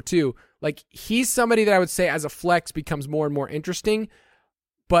touchdown or 2. Like, he's somebody that I would say as a flex becomes more and more interesting,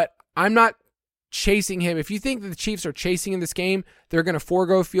 but I'm not chasing him. If you think that the Chiefs are chasing in this game, they're going to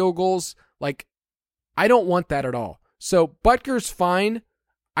forego field goals. Like, I don't want that at all. So Butker's fine.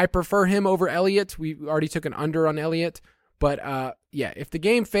 I prefer him over Elliott. We already took an under on Elliott. But, if the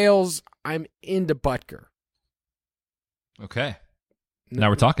game fails, I'm into Butker. Okay. Now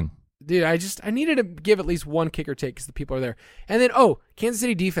we're talking. Dude, I needed to give at least one kicker take because the people are there. And then, Kansas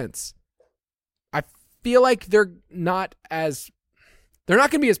City defense. I feel like they're not going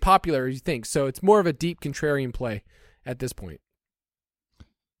to be as popular as you think. So it's more of a deep contrarian play at this point.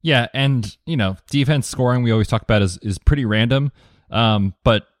 Yeah, and, defense scoring we always talk about is pretty random.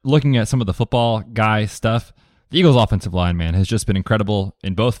 But looking at some of the football guy stuff, the Eagles' offensive line, man, has just been incredible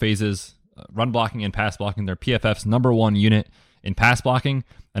in both phases, run blocking and pass blocking. They're PFF's number 1 unit in pass blocking.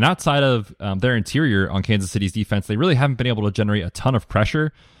 And outside of their interior on Kansas City's defense, they really haven't been able to generate a ton of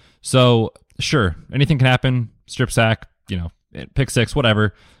pressure. So, sure, anything can happen, strip sack, pick 6,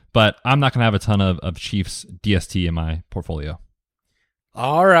 whatever. But I'm not going to have a ton of Chiefs DST in my portfolio.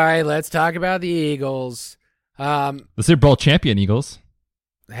 All right, let's talk about the Eagles. The Super Bowl champion Eagles.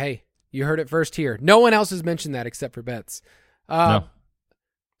 Hey, you heard it first here. No one else has mentioned that except for Betts. No.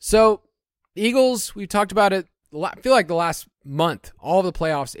 So, Eagles, we've talked about it, I feel like the last month, all of the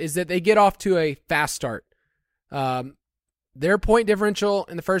playoffs, is that they get off to a fast start. Their point differential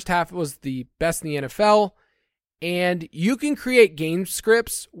in the first half was the best in the NFL, and you can create game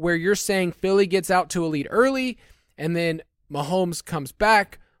scripts where you're saying Philly gets out to a lead early, and then Mahomes comes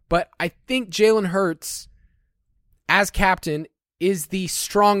back, but I think Jalen Hurts, as captain, is the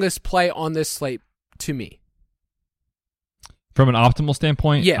strongest play on this slate to me. From an optimal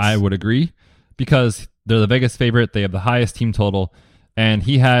standpoint, yes. I would agree, because they're the Vegas favorite. They have the highest team total, and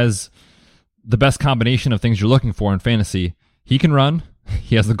he has the best combination of things you're looking for in fantasy. He can run,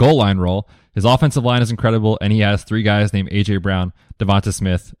 He has the goal line role. His offensive line is incredible, and he has 3 guys named A.J. Brown, Devonta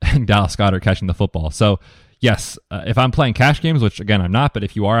Smith, and Dallas Goedert catching the football. So, yes, if I'm playing cash games, which, again, I'm not, but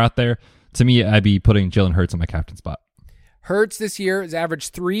if you are out there, to me, I'd be putting Jalen Hurts in my captain spot. Hurts this year has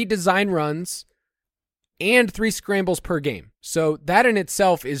averaged 3 design runs and 3 scrambles per game. So that in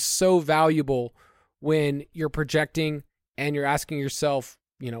itself is so valuable when you're projecting and you're asking yourself,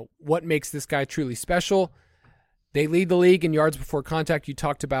 what makes this guy truly special? They lead the league in yards before contact. You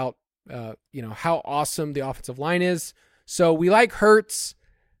talked about, how awesome the offensive line is. So we like Hurts.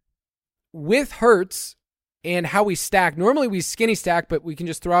 With Hurts and how we stack, normally we skinny stack, but we can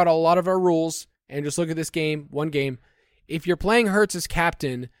just throw out a lot of our rules and just look at this game, one game. If you're playing Hurts as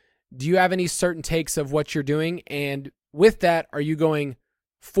captain, do you have any certain takes of what you're doing? And with that, are you going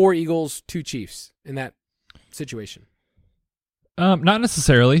 4 Eagles, 2 Chiefs in that situation? Not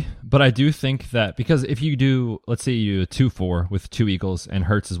necessarily, but I do think that because if you do, let's say you do a 2-4 with 2 Eagles and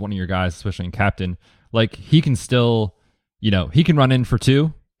Hurts is one of your guys, especially in captain, like he can still, he can run in for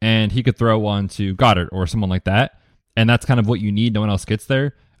 2 and he could throw one to Goddard or someone like that. And that's kind of what you need. No one else gets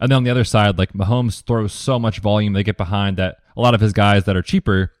there. And then on the other side, like Mahomes throws so much volume, they get behind that a lot of his guys that are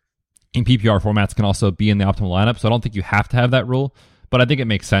cheaper in PPR formats can also be in the optimal lineup. So I don't think you have to have that rule, but I think it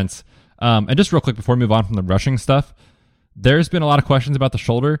makes sense. And just real quick before we move on from the rushing stuff, there's been a lot of questions about the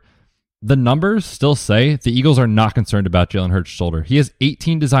shoulder. The numbers still say the Eagles are not concerned about Jalen Hurts' shoulder. He has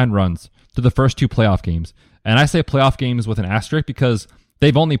 18 design runs through the first 2 playoff games. And I say playoff games with an asterisk because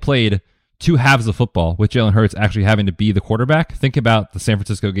they've only played 2 halves of football with Jalen Hurts actually having to be the quarterback. Think about the San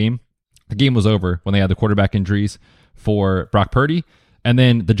Francisco game. The game was over when they had the quarterback injuries for Brock Purdy. And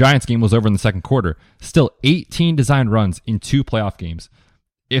then the Giants game was over in the second quarter. Still 18 design runs in 2 playoff games.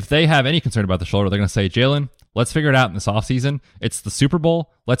 If they have any concern about the shoulder, they're going to say, Jalen, let's figure it out in this offseason. It's the Super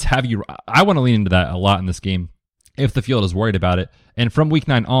Bowl. Let's have you. I want to lean into that a lot in this game if the field is worried about it. And from week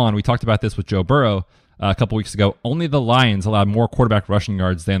 9 on, we talked about this with Joe Burrow a couple weeks ago. Only the Lions allowed more quarterback rushing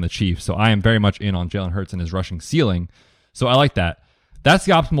yards than the Chiefs. So I am very much in on Jalen Hurts and his rushing ceiling. So I like that. That's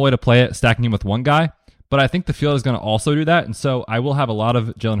the optimal way to play it, stacking him with one guy. But I think the field is going to also do that. And so I will have a lot of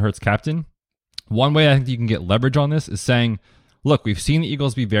Jalen Hurts captain. One way I think you can get leverage on this is saying, look, we've seen the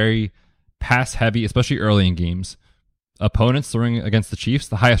Eagles be very pass heavy, especially early in games. Opponents throwing against the Chiefs,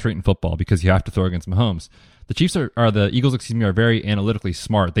 the highest rate in football because you have to throw against Mahomes. The Eagles are very analytically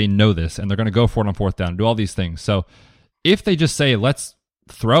smart. They know this and they're going to go for it on 4th down, do all these things. So if they just say, let's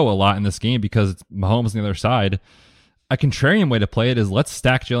throw a lot in this game because it's Mahomes on the other side, a contrarian way to play it is let's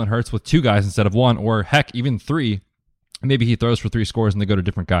stack Jalen Hurts with 2 guys instead of 1, or heck, even 3. Maybe he throws for 3 scores and they go to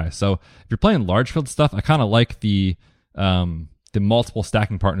different guys. So if you're playing large field stuff, I kind of like the multiple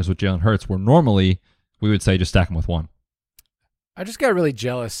stacking partners with Jalen Hurts, where normally we would say just stack him with 1. I just got really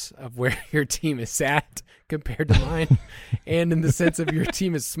jealous of where your team is at compared to mine. And in the sense of your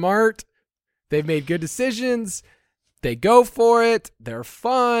team is smart. They've made good decisions. They go for it. They're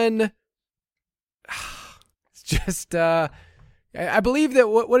fun. It's just, I believe that,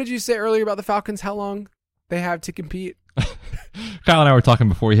 what did you say earlier about the Falcons? How long they have to compete? Kyle and I were talking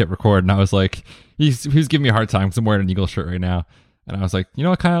before we hit record, and I was like, he was giving me a hard time because I'm wearing an Eagles shirt right now. And I was like, you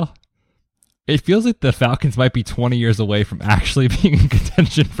know what, Kyle? It feels like the Falcons might be 20 years away from actually being in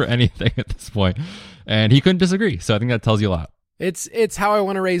contention for anything at this point. And he couldn't disagree. So I think that tells you a lot. It's how I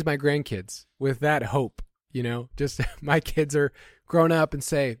want to raise my grandkids, with that hope. Just my kids are grown up and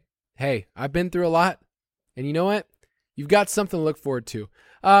say, hey, I've been through a lot. And you know what? You've got something to look forward to.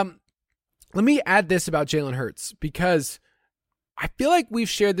 Let me add this about Jalen Hurts, because I feel like we've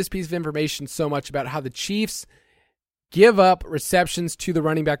shared this piece of information so much about how the Chiefs give up receptions to the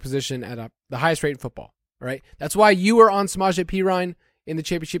running back position at the highest rate in football, right? That's why you were on Samaje Perine in the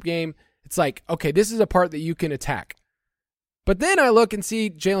championship game. It's like, okay, this is a part that you can attack. But then I look and see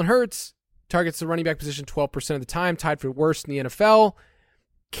Jalen Hurts targets the running back position 12% of the time, tied for worst in the NFL.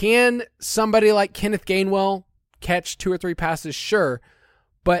 Can somebody like Kenneth Gainwell catch 2 or 3 passes? Sure.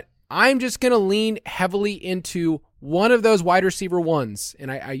 But I'm just going to lean heavily into one of those wide receiver ones. And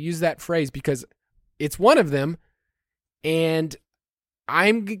I use that phrase because it's one of them. And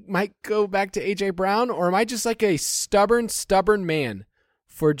I might go back to A.J. Brown, or am I just like a stubborn man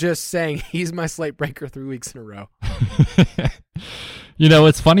for just saying he's my slate breaker 3 weeks in a row?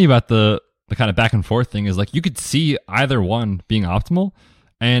 What's funny about the kind of back and forth thing is like you could see either one being optimal.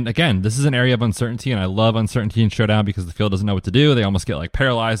 And again, this is an area of uncertainty, and I love uncertainty in Showdown because the field doesn't know what to do. They almost get like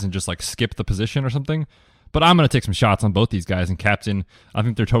paralyzed and just like skip the position or something. But I'm going to take some shots on both these guys. And captain, I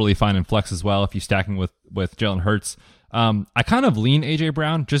think they're totally fine in flex as well if you're stacking with Jalen Hurts. I kind of lean A.J.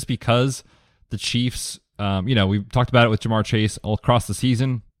 Brown just because the Chiefs, we've talked about it with Jamar Chase all across the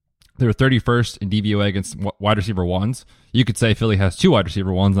season. They're 31st in DVOA against wide receiver ones. You could say Philly has 2 wide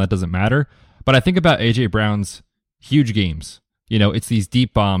receiver ones, and that doesn't matter. But I think about A.J. Brown's huge games. It's these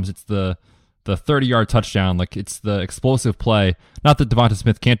deep bombs. It's the 30-yard touchdown. Like, it's the explosive play. Not that Devonta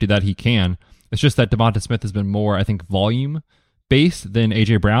Smith can't do that. He can. It's just that Devonta Smith has been more, I think, volume-based than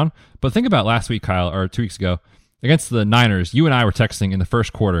A.J. Brown. But think about last week, Kyle, or 2 weeks ago, against the Niners. You and I were texting in the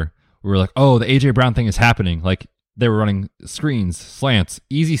first quarter. We were like, oh, the A.J. Brown thing is happening. Like, they were running screens, slants,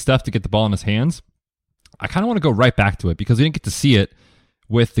 easy stuff to get the ball in his hands. I kind of want to go right back to it because we didn't get to see it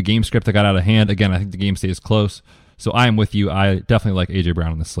with the game script that got out of hand. Again, I think the game stays close. So I am with you. I definitely like A.J.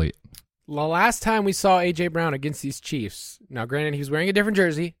 Brown on the slate. The last time we saw A.J. Brown against these Chiefs, now granted he was wearing a different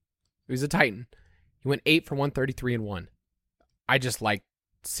jersey, he was a Titan, he went 8 for 133 and 1. I just like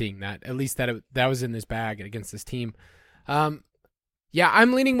seeing that, at least that was in this bag against this team. Yeah,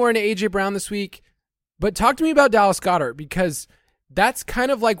 I'm leaning more into A.J. Brown this week, but talk to me about Dallas Goedert, because that's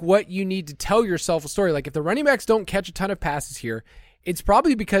kind of like what you need to tell yourself a story. Like, if the running backs don't catch a ton of passes here, it's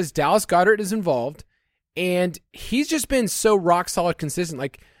probably because Dallas Goedert is involved, and he's just been so rock solid consistent.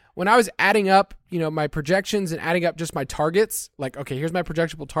 Like, when I was adding up, my projections and adding up just my targets, like, okay, here's my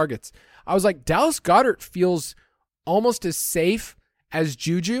projectable targets, I was like, Dallas Goedert feels almost as safe as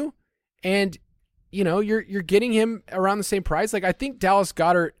Juju, and you're getting him around the same price. Like, I think Dallas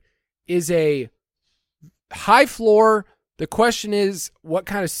Goedert is a high floor. The question is, what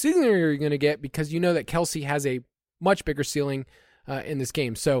kind of ceiling are you going to get? Because you know that Kelsey has a much bigger ceiling in this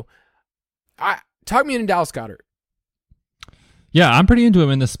game. So, talk me into Dallas Goedert. Yeah, I'm pretty into him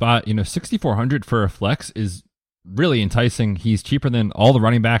in this spot. 6,400 for a flex is really enticing. He's cheaper than all the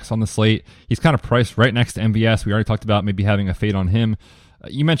running backs on the slate. He's kind of priced right next to MVS. We already talked about maybe having a fade on him.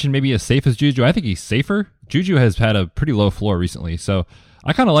 You mentioned maybe as safe as Juju. I think he's safer. Juju has had a pretty low floor recently. So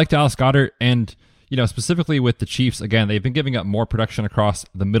I kind of like Dallas Goedert. And, specifically with the Chiefs, again, they've been giving up more production across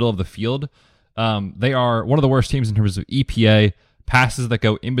the middle of the field. They are one of the worst teams in terms of EPA, passes that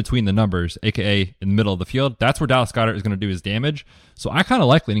go in between the numbers, aka in the middle of the field. That's where Dallas Goedert is going to do his damage. So I kind of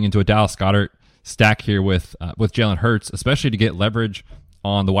like leaning into a Dallas Goedert stack here with Jalen Hurts, especially to get leverage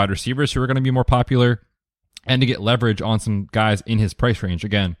on the wide receivers who are going to be more popular, and to get leverage on some guys in his price range.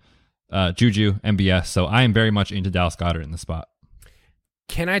 Again, Juju, MBS. So I am very much into Dallas Goedert in the spot.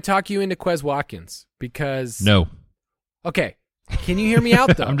 Can I talk you into Quez Watkins? Because no. Okay. Can you hear me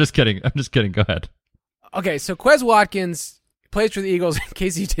out though? I'm just kidding. Go ahead. Okay, so Quez Watkins plays for the Eagles, in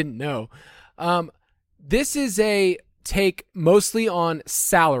case you didn't know. This is a take mostly on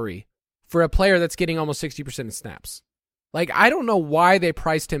salary for a player that's getting almost 60% of snaps. Like, I don't know why they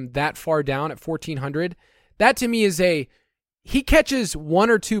priced him that far down at 1,400. That to me is he catches 1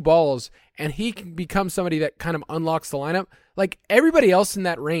 or 2 balls and he can become somebody that kind of unlocks the lineup. Like, everybody else in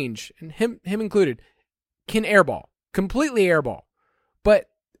that range, and him included, can airball, completely airball. But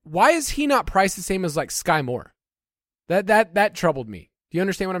why is he not priced the same as like Sky Moore? That troubled me. Do you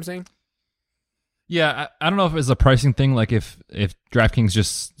understand what I'm saying? Yeah, I don't know if it was a pricing thing. Like if DraftKings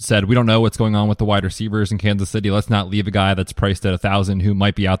just said, we don't know what's going on with the wide receivers in Kansas City, let's not leave a guy that's priced at 1,000 who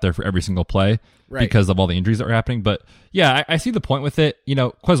might be out there for every single play because of all the injuries that were happening. But yeah, I see the point with it.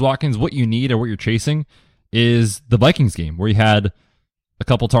 Quez Watkins, what you need or what you're chasing is the Vikings game where he had a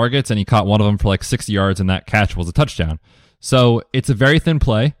couple targets and he caught one of them for like 60 yards and that catch was a touchdown. So it's a very thin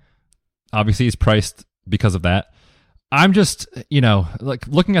play. Obviously, he's priced because of that. I'm just, like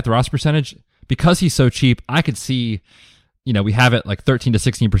looking at the roster percentage, because he's so cheap, I could see, we have it like 13 to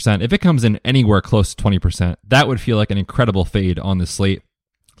 16%. If it comes in anywhere close to 20%, that would feel like an incredible fade on this slate.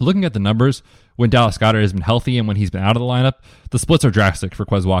 Looking at the numbers, when Dallas Goedert has been healthy and when he's been out of the lineup, the splits are drastic for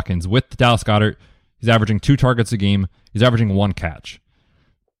Quez Watkins. With Dallas Goedert, he's averaging 2 targets a game. He's averaging 1 catch.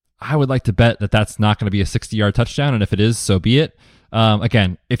 I would like to bet that that's not going to be a 60-yard touchdown, and if it is, so be it.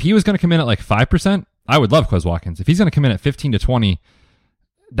 Again, if he was going to come in at like 5%, I would love Quez Watkins. If he's going to come in at 15 to 20,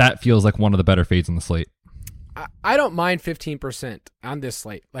 that feels like one of the better fades on the slate. I don't mind 15% on this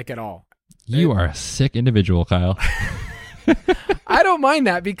slate, like at all. You are a sick individual, Kyle. I don't mind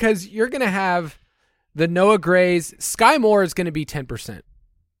that because you're going to have the Noah Grays. Sky Moore is going to be 10%,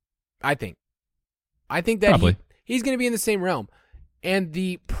 I think. I think that he's going to be in the same realm. And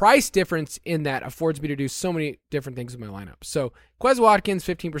the price difference in that affords me to do so many different things with my lineup. So Quez Watkins,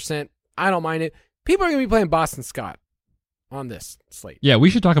 15%. I don't mind it. People are going to be playing Boston Scott on this slate. Yeah, we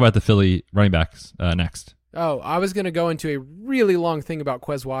should talk about the Philly running backs next. Oh, I was going to go into a really long thing about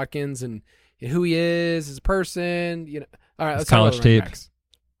Quez Watkins and who he is as a person. All right, let's talk about the running backs.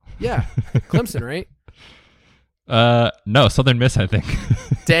 Yeah, Clemson, right? No, Southern Miss, I think.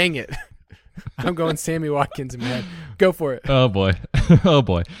 Dang it. I'm going Sammy Watkins in my head. Go for it. Oh, boy. Oh,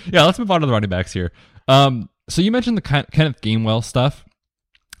 boy. Yeah, let's move on to the running backs here. So you mentioned the Kenneth Gainwell stuff.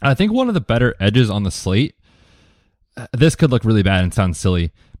 I think one of the better edges on the slate, this could look really bad and sound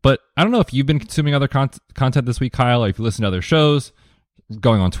silly, but I don't know if you've been consuming other content this week, Kyle, or if you listen to other shows,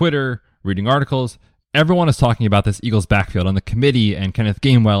 going on Twitter, reading articles. Everyone is talking about this Eagles backfield on the committee and Kenneth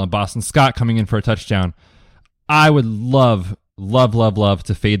Gainwell and Boston Scott coming in for a touchdown. I would love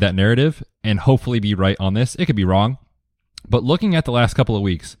to fade that narrative and hopefully be right on this. It could be wrong. But looking at the last couple of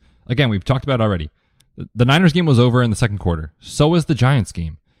weeks, again, we've talked about it already. The Niners game was over in the second quarter. So was the Giants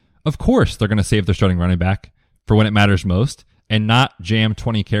game. Of course, they're going to save their starting running back for when it matters most and not jam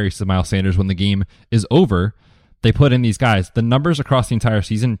 20 carries to Miles Sanders when the game is over. They put in these guys. The numbers across the entire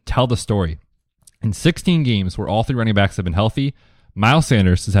season tell the story. In 16 games where all three running backs have been healthy, Miles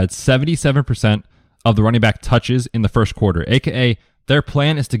Sanders has had 77% of the running back touches in the first quarter, aka their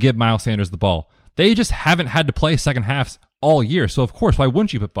plan is to give Miles Sanders the ball. They just haven't had to play second halves all year, so of course, why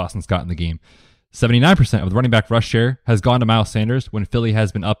wouldn't you put Boston Scott in the game? 79% of the running back rush share has gone to Miles Sanders when Philly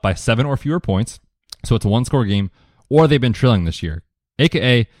has been up by 7 or fewer points, so it's a one-score game, or they've been trailing this year.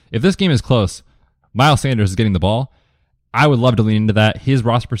 AKA, if this game is close, Miles Sanders is getting the ball. I would love to lean into that. His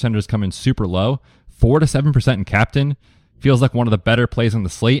roster percentages come in super low. 4 to 7% in captain feels like one of the better plays on the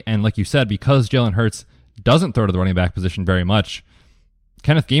slate, and like you said, because Jalen Hurts doesn't throw to the running back position very much,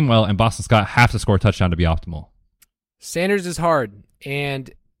 Kenneth Gainwell and Boston Scott have to score a touchdown to be optimal. Sanders is hard,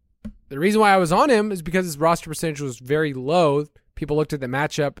 and the reason why I was on him is because his roster percentage was very low. People looked at the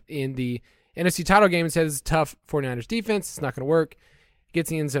matchup in the NFC title game and said it's a tough 49ers defense. It's not going to work. He gets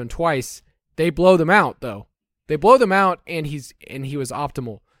in the end zone twice. They blow them out, though. They blow them out, and he was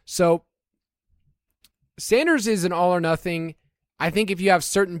optimal. So Sanders is an all or nothing. I think if you have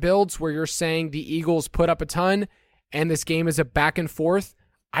certain builds where you're saying the Eagles put up a ton and this game is a back and forth,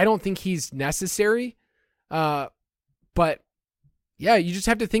 I don't think he's necessary. But yeah, you just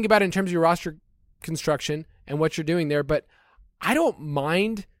have to think about it in terms of your roster construction and what you're doing there. But I don't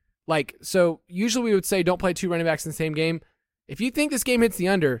mind, so usually we would say don't play two running backs in the same game. If you think this game hits the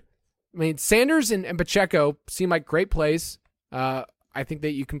under, I mean, Sanders and Pacheco seem like great plays. I think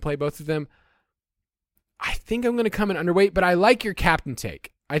that you can play both of them. I think I'm going to come in underweight, but I like your captain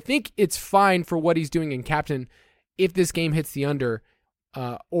take. I think it's fine for what he's doing in captain if this game hits the under,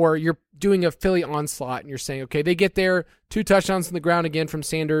 or you're doing a Philly onslaught and you're saying, okay, they get there, 2 touchdowns on the ground again from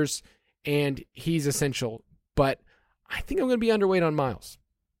Sanders, and he's essential. But I think I'm going to be underweight on Miles.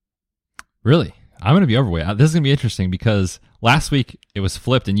 Really? I'm going to be overweight. This is going to be interesting because last week it was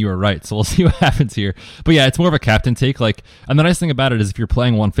flipped and you were right. So we'll see what happens here. But yeah, it's more of a captain take. And the nice thing about it is if you're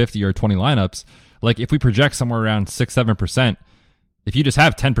playing 150 or 20 lineups, if we project somewhere around 6-7%, if you just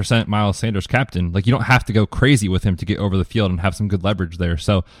have 10% Miles Sanders captain, you don't have to go crazy with him to get over the field and have some good leverage there.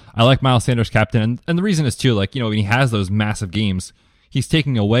 So I like Miles Sanders captain. And the reason is too, when he has those massive games, he's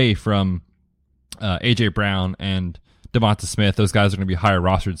taking away from AJ Brown and Devonta Smith. Those guys are going to be higher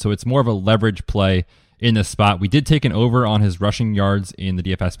rostered. So it's more of a leverage play in this spot. We did take an over on his rushing yards in the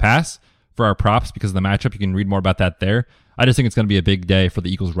DFS pass for our props because of the matchup. You can read more about that there. I just think it's going to be a big day for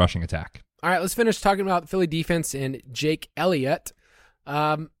the Eagles rushing attack. All right, let's finish talking about the Philly defense and Jake Elliott,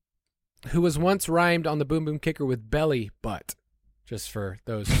 who was once rhymed on the Boom Boom Kicker with belly butt, just for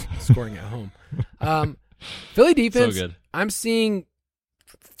those scoring at home. Philly defense, so good. I'm seeing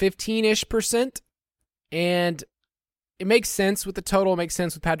 15-ish%, and it makes sense with the total. It makes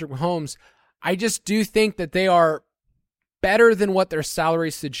sense with Patrick Mahomes. I just do think that they are better than what their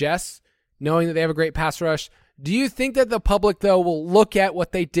salary suggests, knowing that they have a great pass rush. Do you think that the public, though, will look at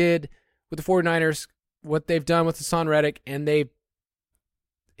what they did with the 49ers, what they've done with Hassan Reddick, and they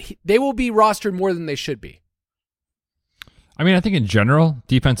will be rostered more than they should be? I mean, I think in general,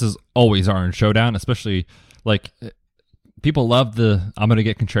 defenses always are in showdown, especially people love I'm going to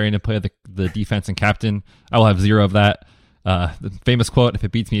get contrarian and play the defense and captain. I will have zero of that. The famous quote, if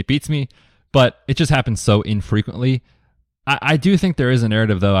it beats me, it beats me. But it just happens so infrequently. I do think there is a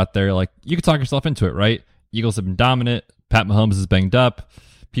narrative, though, out there. You could talk yourself into it, right? Eagles have been dominant. Pat Mahomes is banged up.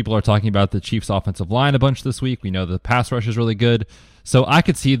 People are talking about the Chiefs' offensive line a bunch this week. We know the pass rush is really good. So I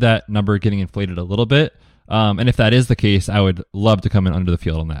could see that number getting inflated a little bit. And if that is the case, I would love to come in under the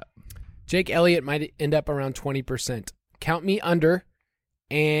field on that. Jake Elliott might end up around 20%. Count me under.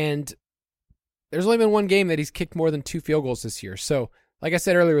 And there's only been one game that he's kicked more than 2 field goals this year. So, like I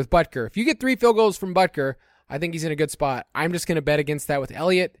said earlier with Butker, if you get 3 field goals from Butker, I think he's in a good spot. I'm just going to bet against that with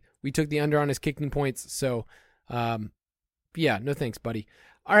Elliott. We took the under on his kicking points. So, yeah, no thanks, buddy.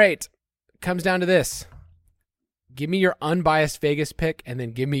 All right, comes down to this. Give me your unbiased Vegas pick, and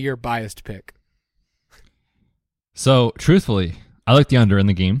then give me your biased pick. So, truthfully, I like the under in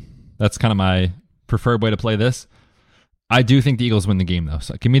the game. That's kind of my preferred way to play this. I do think the Eagles win the game, though.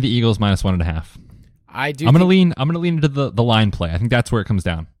 So, give me the Eagles -1.5. I'm going to lean into the line play. I think that's where it comes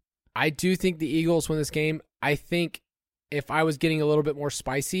down. I do think the Eagles win this game. I think if I was getting a little bit more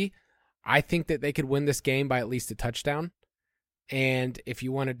spicy, I think that they could win this game by at least a touchdown. And if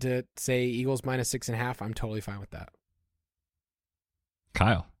you wanted to say Eagles minus 6.5, I'm totally fine with that.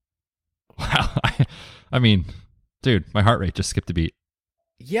 Kyle. Wow. I mean, dude, my heart rate just skipped a beat.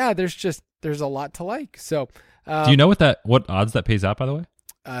 Yeah, there's a lot to like. So, do you know what odds that pays out, by the way?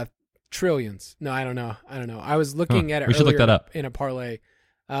 Trillions. No, I don't know. I was looking at it. We should look that up in a parlay.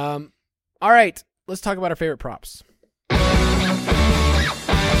 All right, let's talk about our favorite props.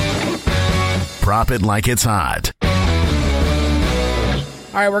 Prop it like it's hot.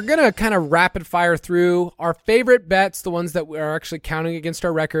 All right, we're going to kind of rapid fire through our favorite bets. The ones that we are actually counting against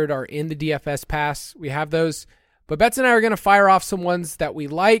our record are in the DFS pass. We have those. But Betts and I are going to fire off some ones that we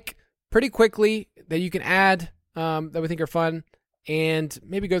like pretty quickly that you can add that we think are fun, and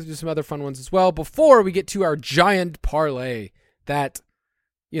maybe go through some other fun ones as well before we get to our giant parlay that,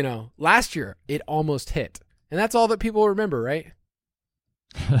 last year it almost hit. And that's all that people remember, right?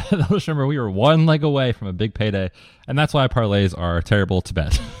 They'll just remember we were one leg away from a big payday, and that's why parlays are terrible to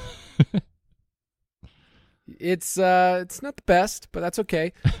bet. It's not the best, but that's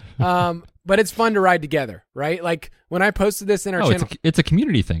okay. But it's fun to ride together, right? Like when I posted this in our channel, it's a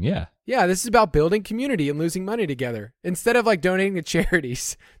community thing, yeah. Yeah, this is about building community and losing money together. Instead of like donating to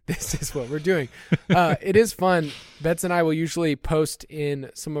charities, this is what we're doing. It is fun. Betts and I will usually post in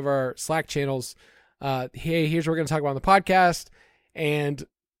some of our Slack channels, hey, here's what we're going to talk about on the podcast. And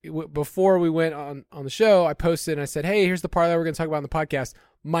before we went on the show, I posted and I said, hey, here's the parlay we're going to talk about on the podcast.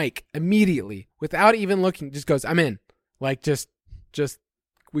 Mike immediately, without even looking, just goes, I'm in. Like, just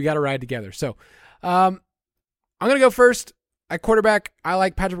we got to ride together. So I'm going to go first. At quarterback, I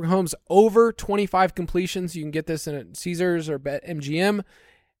like Patrick Mahomes over 25 completions. You can get this in a Caesars or BetMGM.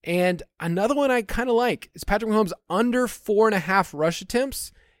 And another one I kind of like is Patrick Mahomes under 4.5 rush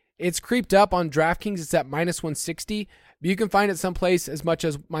attempts. It's creeped up on DraftKings. It's at minus 160. But you can find it someplace as much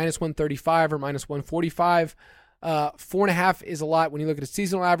as minus 135 or minus 145. 4.5 is a lot when you look at a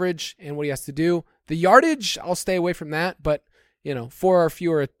seasonal average and what he has to do. The yardage, I'll stay away from that. But, 4 or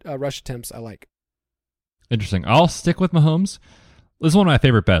fewer rush attempts I like. Interesting. I'll stick with Mahomes. This is one of my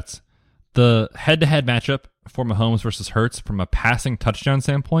favorite bets. The head-to-head matchup for Mahomes versus Hurts from a passing touchdown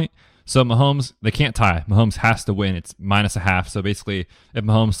standpoint. So Mahomes, they can't tie. Mahomes has to win. It's minus 0.5. So basically, if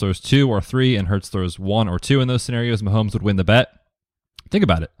Mahomes throws 2 or 3 and Hurts throws 1 or 2 in those scenarios, Mahomes would win the bet. Think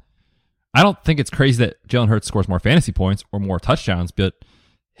about it. I don't think it's crazy that Jalen Hurts scores more fantasy points or more touchdowns, but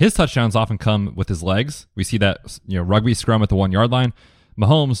his touchdowns often come with his legs. We see that rugby scrum at the 1 yard line.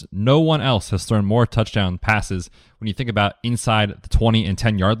 Mahomes, no one else has thrown more touchdown passes when you think about inside the 20 and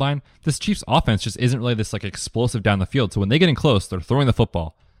 10 yard line. This Chiefs offense just isn't really this like explosive down the field. So when they get in close, they're throwing the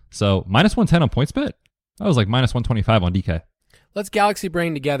football. So minus 110 on PointsBet. That was like minus 125 on DK. Let's Galaxy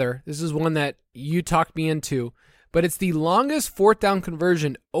Brain together. This is one that you talked me into, but it's the longest 4th down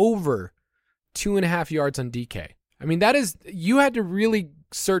conversion over 2.5 yards on DK. I mean, you had to really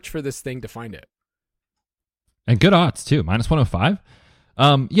search for this thing to find it. And good odds too, minus 105.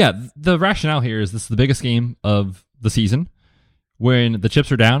 The rationale here is this is the biggest game of the season. When the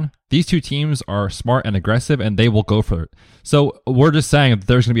chips are down, these two teams are smart and aggressive, and they will go for it. So we're just saying that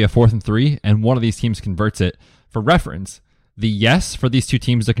there's going to be a 4th and 3, and one of these teams converts it. For reference, the yes for these two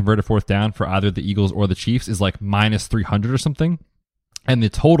teams to convert a 4th down for either the Eagles or the Chiefs is like minus 300 or something. And the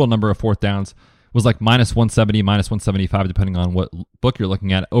total number of 4th downs was like minus 170, minus 175, depending on what book you're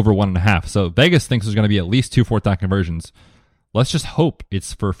looking at, over 1.5. So Vegas thinks there's going to be at least 2 4th down conversions. Let's just hope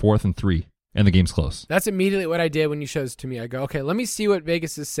it's for 4th and 3 and the game's close. That's immediately what I did when you showed this to me. I go, okay, let me see what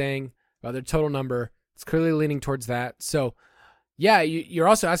Vegas is saying about their total number. It's clearly leaning towards that. So, yeah, you're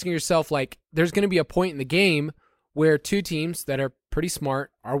also asking yourself, like, there's going to be a point in the game where two teams that are pretty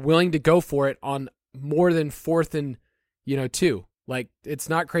smart are willing to go for it on more than 4th and, 2. Like, it's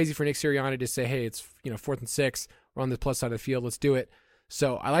not crazy for Nick Sirianni to say, hey, it's 4th and 6. We're on the plus side of the field. Let's do it.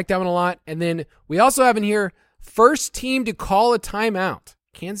 So I like that one a lot. And then we also have in here, first team to call a timeout,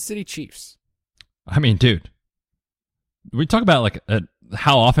 Kansas City Chiefs. I mean, dude, we talk about like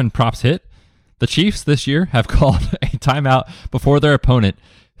how often props hit. The Chiefs this year have called a timeout before their opponent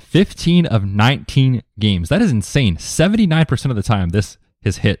 15 of 19 games. That is insane. 79% of the time this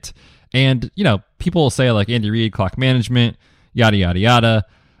has hit. And, people will say like Andy Reid, clock management, yada, yada, yada.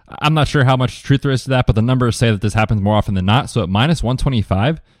 I'm not sure how much truth there is to that, but the numbers say that this happens more often than not. So at minus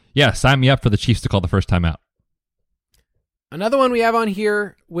 125, yeah, sign me up for the Chiefs to call the first timeout. Another one we have on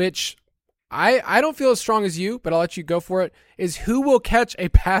here, which I don't feel as strong as you, but I'll let you go for it, is who will catch a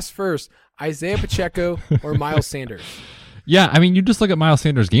pass first, Isaiah Pacheco or Miles Sanders? Yeah, I mean, you just look at Miles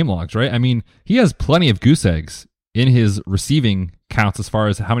Sanders' game logs, right? I mean, he has plenty of goose eggs in his receiving counts as far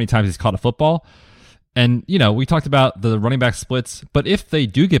as how many times he's caught a football. And, we talked about the running back splits, but if they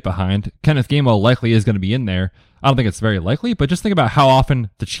do get behind, Kenneth Gainwell likely is going to be in there. I don't think it's very likely, but just think about how often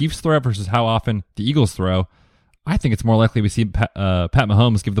the Chiefs throw versus how often the Eagles throw. I think it's more likely we see Pat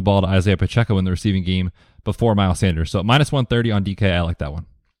Mahomes give the ball to Isaiah Pacheco in the receiving game before Miles Sanders. So minus 130 on DK, I like that one.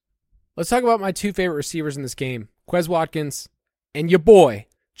 Let's talk about my two favorite receivers in this game, Quez Watkins and your boy,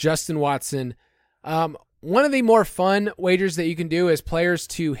 Justin Watson. One of the more fun wagers that you can do is players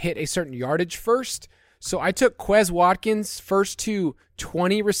to hit a certain yardage first. So I took Quez Watkins first to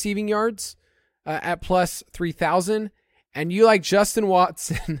 20 receiving yards at plus 3,000. And you like Justin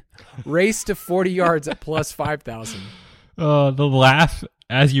Watson race to 40 yards at plus 5,000. The laugh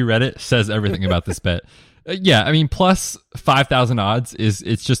as you read it says everything about this bet. Yeah, I mean, plus 5,000 odds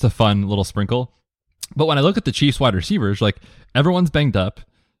it's just a fun little sprinkle. But when I look at the Chiefs wide receivers, like everyone's banged up.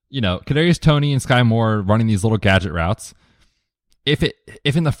 Kadarius Toney and Sky Moore running these little gadget routes. If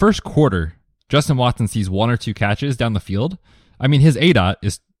in the first quarter Justin Watson sees one or two catches down the field, I mean, his ADOT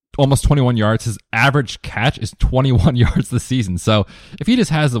is almost 21 yards. His average catch is 21 yards this season. So if he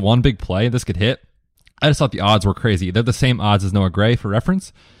just has the one big play, this could hit. I just thought the odds were crazy. They're the same odds as Noah Gray for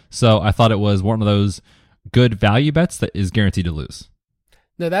reference. So I thought it was one of those good value bets that is guaranteed to lose.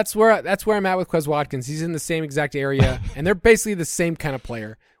 No, that's where I'm at with Quez Watkins. He's in the same exact area, and they're basically the same kind of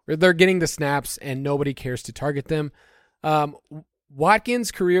player where they're getting the snaps and nobody cares to target them.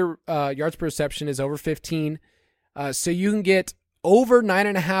 Watkins' career yards per reception is over 15, so you can get over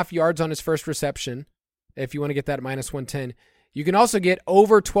 9.5 yards on his first reception if you want to get that at minus 110. You can also get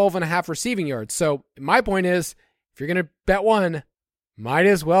over 12.5 receiving yards. So my point is, if you're going to bet one, might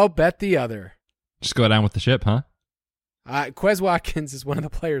as well bet the other. Just go down with the ship, huh? Quez Watkins is one of the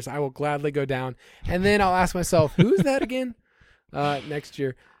players I will gladly go down. And then I'll ask myself, who's that again next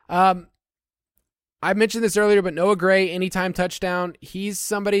year? I mentioned this earlier, but Noah Gray, anytime touchdown, he's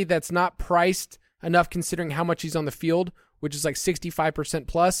somebody that's not priced enough considering how much he's on the field, which is like 65%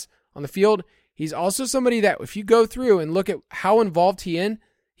 plus on the field. He's also somebody that if you go through and look at how involved he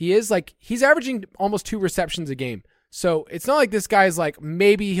is, like he's averaging almost 2 receptions a game. So it's not like this guy's like,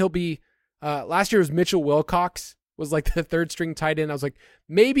 maybe he'll be, last year was Mitchell Wilcox was like the third string tight end. I was like,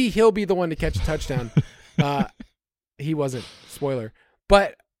 maybe he'll be the one to catch a touchdown. He wasn't, spoiler.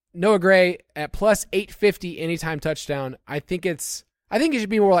 But Noah Gray at plus 850 anytime touchdown. I think it should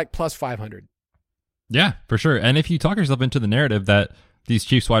be more like plus 500. Yeah, for sure. And if you talk yourself into the narrative that these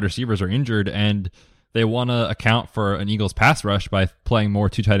Chiefs wide receivers are injured and they want to account for an Eagles pass rush by playing more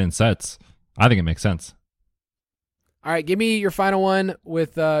 2 tight end sets, I think it makes sense. All right, give me your final one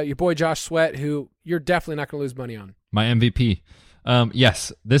with your boy Josh Sweat, who you're definitely not going to lose money on. My MVP.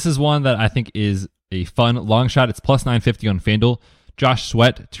 Yes, this is one that I think is a fun long shot. It's plus 950 on FanDuel. Josh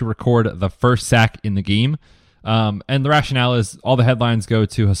Sweat to record the first sack in the game. And the rationale is all the headlines go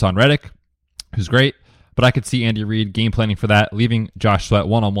to Hassan Reddick, who's great, but I could see Andy Reid game planning for that, leaving Josh Sweat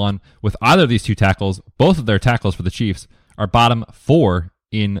one-on-one with either of these 2 tackles. Both of their tackles for the Chiefs are bottom 4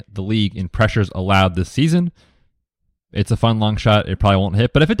 in the league in pressures allowed this season. It's a fun long shot. It probably won't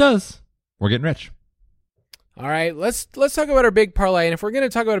hit, but if it does, we're getting rich. All right, let's talk about our big parlay. And if we're going to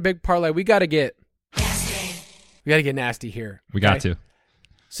talk about a big parlay, we got to get nasty. We got to get nasty here. We got to.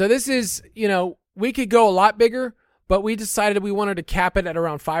 So this is, we could go a lot bigger, but we decided we wanted to cap it at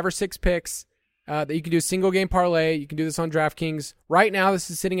around 5 or 6 picks. That you can do a single game parlay. You can do this on DraftKings. Right now, this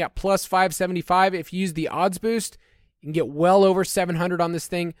is sitting at plus 575. If you use the odds boost, you can get well over 700 on this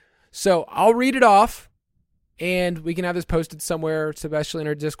thing. So I'll read it off, and we can have this posted somewhere, especially in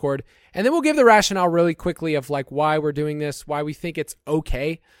our Discord. And then we'll give the rationale really quickly of like why we're doing this, why we think it's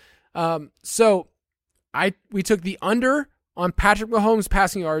okay. So we took the under on Patrick Mahomes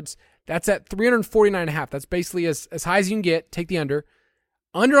passing yards. That's at 349.5. That's basically as high as you can get. Take the under.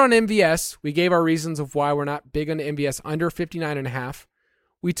 Under on MVS, we gave our reasons of why we're not big on MVS, under 59.5.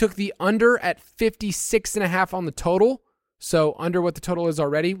 We took the under at 56.5 on the total, so under what the total is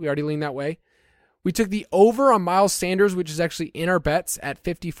already. We already leaned that way. We took the over on Miles Sanders, which is actually in our bets at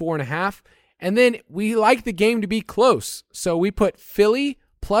 54.5. And then we like the game to be close, so we put Philly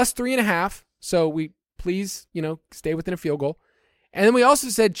plus 3.5, so we please, stay within a field goal. And then we also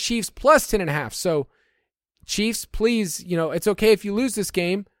said Chiefs plus 10.5, so Chiefs, please, it's okay if you lose this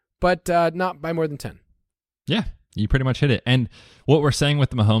game, but not by more than 10. Yeah, you pretty much hit it. And what we're saying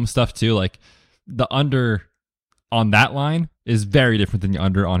with the Mahomes stuff too, like the under on that line is very different than the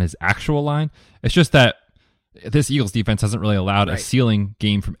under on his actual line. It's just that this Eagles defense hasn't really allowed a ceiling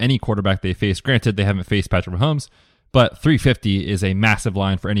game from any quarterback they face. Granted, they haven't faced Patrick Mahomes, but 350 is a massive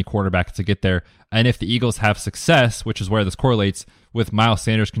line for any quarterback to get there. And if the Eagles have success, which is where this correlates with Miles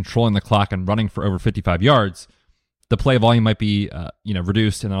Sanders controlling the clock and running for over 55 yards, the play volume might be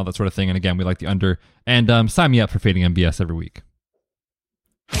reduced and all that sort of thing. And again, we like the under. And sign me up for fading MVS every week.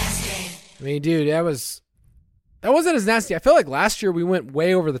 I mean, dude, that wasn't as nasty. I feel like last year we went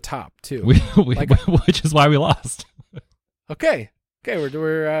way over the top too. Which is why we lost. Okay, we're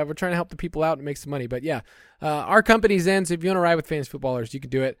trying to help the people out and make some money. But yeah, our company's in, so if you want to ride with Fantasy Footballers, you can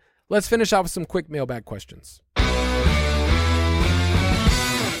do it. Let's finish off with some quick mailbag questions.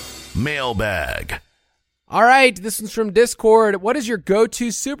 Mailbag. All right, this one's from Discord. What is your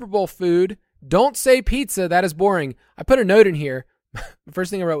go-to Super Bowl food? Don't say pizza. That is boring. I put a note in here. The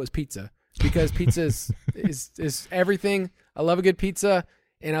first thing I wrote was pizza because pizza is everything. I love a good pizza,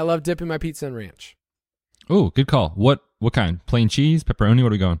 and I love dipping my pizza in ranch. Oh, good call. What kind? Plain cheese, pepperoni? What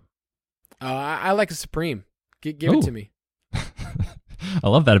are we going? I like a Supreme. Give it to me. I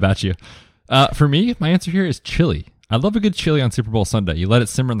love that about you. For me, my answer here is chili. I love a good chili on Super Bowl Sunday. You let it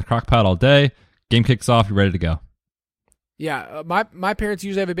simmer in the crock pot all day. Game kicks off. You're ready to go. Yeah, my parents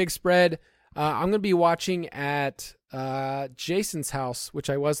usually have a big spread. I'm going to be watching at Jason's house, which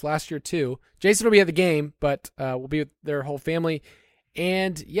I was last year too. Jason will be at the game, but we'll be with their whole family.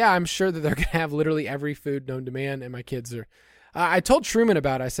 And yeah, I'm sure that they're going to have literally every food known to man, and my kids are. I told Truman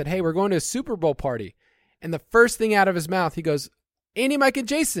about it. I said, hey, we're going to a Super Bowl party. And the first thing out of his mouth, he goes, Andy, Mike, and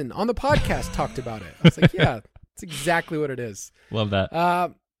Jason on the podcast talked about it. I was like, yeah, that's exactly what it is. Love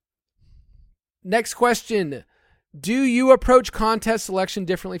that. Next question. Do you approach contest selection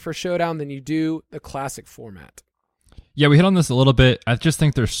differently for Showdown than you do the classic format? Yeah, we hit on this a little bit. I just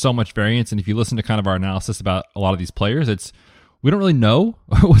think there's so much variance. And if you listen to kind of our analysis about a lot of these players, we don't really know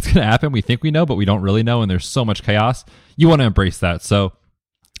what's going to happen. We think we know, but we don't really know. And there's so much chaos. You want to embrace that. So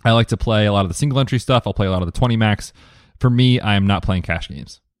I like to play a lot of the single entry stuff. I'll play a lot of the 20 max. For me, I am not playing cash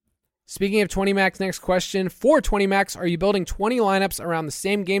games. Speaking of 20 max, next question. For 20 max, are you building 20 lineups around the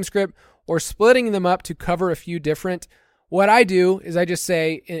same game script or splitting them up to cover a few different? What I do is I just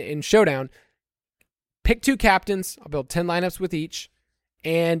say in Showdown, pick 2 captains. I'll build 10 lineups with each.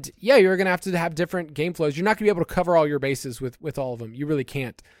 And yeah, you're going to have different game flows. You're not going to be able to cover all your bases with all of them. You really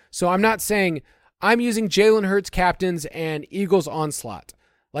can't. So I'm not saying I'm using Jalen Hurts captains and Eagles onslaught.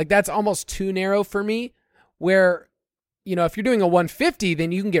 Like that's almost too narrow for me, where, if you're doing a 150,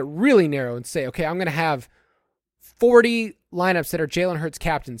 then you can get really narrow and say, okay, I'm going to have 40 lineups that are Jalen Hurts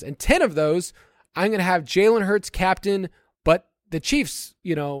captains, and 10 of those I'm going to have Jalen Hurts captain, but the Chiefs,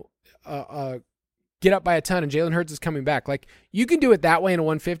 get up by a ton and Jalen Hurts is coming back. Like you can do it that way in a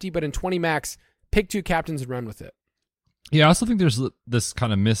 150, but in 20 max, pick 2 captains and run with it. Yeah, I also think there's this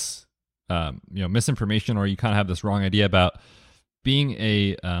kind of misinformation, or you kind of have this wrong idea about being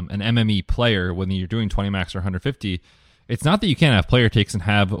an MME player when you're doing 20 max or 150. It's not that you can't have player takes and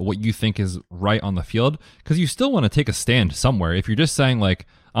have what you think is right on the field, because you still want to take a stand somewhere. If you're just saying like,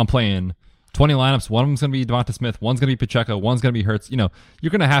 I'm playing 20 lineups, one of them's going to be Devonta Smith, one's going to be Pacheco, one's going to be Hurts, you're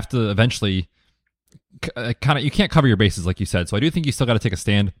going to have to eventually you can't cover your bases like you said. So I do think you still got to take a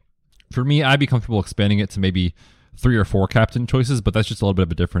stand. For me, I'd be comfortable expanding it to maybe 3 or 4 captain choices, but that's just a little bit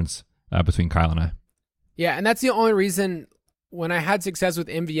of a difference between Kyle and I. Yeah, and that's the only reason when I had success with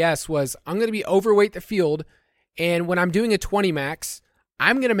MVS was I'm going to be overweight the field. And when I'm doing a 20 max,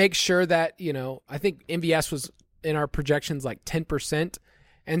 I'm going to make sure that, I think MVS was in our projections like 10%.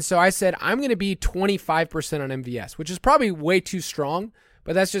 And so I said, I'm going to be 25% on MVS, which is probably way too strong,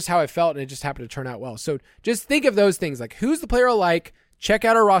 but that's just how I felt. And it just happened to turn out well. So just think of those things like who's the player I like, check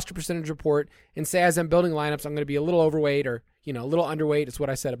out our roster percentage report and say, as I'm building lineups, I'm going to be a little overweight or, a little underweight. It's what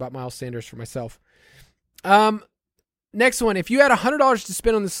I said about Miles Sanders for myself. Next one, if you had $100 to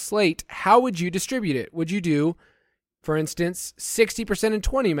spend on the slate, how would you distribute it? Would you do, for instance, 60% in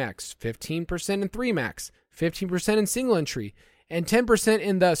 20 max, 15% in 3 max, 15% in single entry, and 10%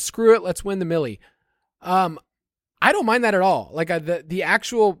 in the screw it, let's win the millie? I don't mind that at all. Like the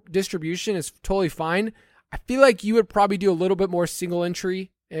actual distribution is totally fine. I feel like you would probably do a little bit more single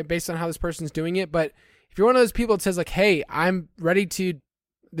entry based on how this person's doing it. But if you're one of those people that says like, hey, I'm ready to,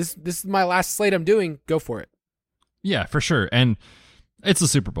 this is my last slate I'm doing, go for it. Yeah, for sure. And it's the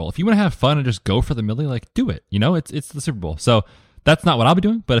Super Bowl. If you want to have fun and just go for the millie, like do it. It's the Super Bowl. So that's not what I'll be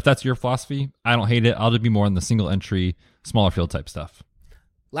doing. But if that's your philosophy, I don't hate it. I'll just be more in the single entry, smaller field type stuff.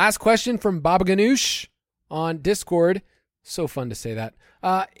 Last question from Baba Ganoush on Discord. So fun to say that.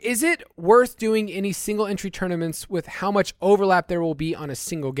 Is it worth doing any single entry tournaments with how much overlap there will be on a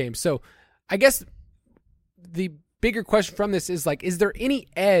single game? So I guess the bigger question from this is like, is there any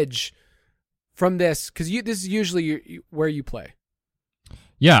edge from this? Because this is usually where you play.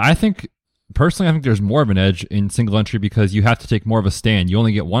 Yeah, I think there's more of an edge in single entry because you have to take more of a stand. You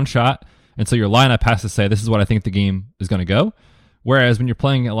only get one shot, and so your lineup has to say, this is what I think the game is going to go. Whereas when you're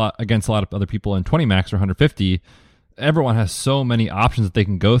playing against a lot of other people in 20 max or 150, everyone has so many options that they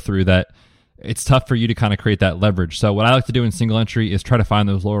can go through that it's tough for you to kind of create that leverage. So what I like to do in single entry is try to find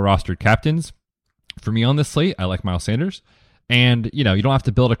those lower rostered captains. For me on this slate, I like Miles Sanders. And, you don't have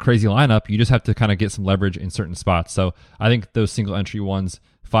to build a crazy lineup. You just have to kind of get some leverage in certain spots. So I think those single entry ones,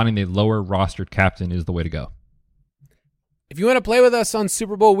 finding the lower rostered captain is the way to go. If you want to play with us on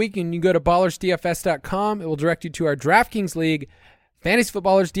Super Bowl weekend, you can go to ballersdfs.com. It will direct you to our DraftKings League, Fantasy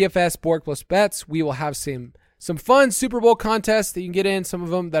Footballers DFS, Borg Plus Bets. We will have some fun Super Bowl contests that you can get in, some of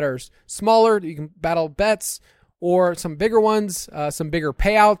them that are smaller, that you can battle bets, or some bigger ones, some bigger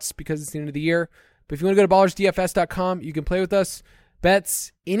payouts because it's the end of the year. But if you want to go to ballersdfs.com, you can play with us.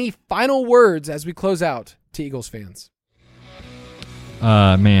 Bets, any final words as we close out to Eagles fans?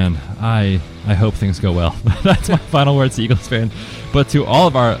 Man, I hope things go well. That's my final words to Eagles fans. But to all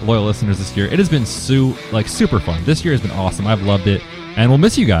of our loyal listeners this year, it has been super fun. This year has been awesome. I've loved it. And we'll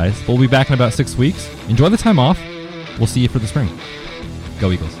miss you guys. We'll be back in about 6 weeks. Enjoy the time off. We'll see you for the spring.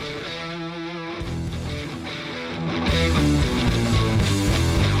 Go Eagles.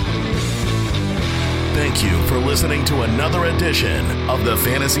 Thank you for listening to another edition of the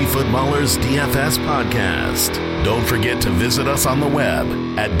Fantasy Footballers DFS podcast. Don't forget to visit us on the web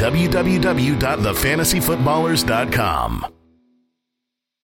at www.thefantasyfootballers.com.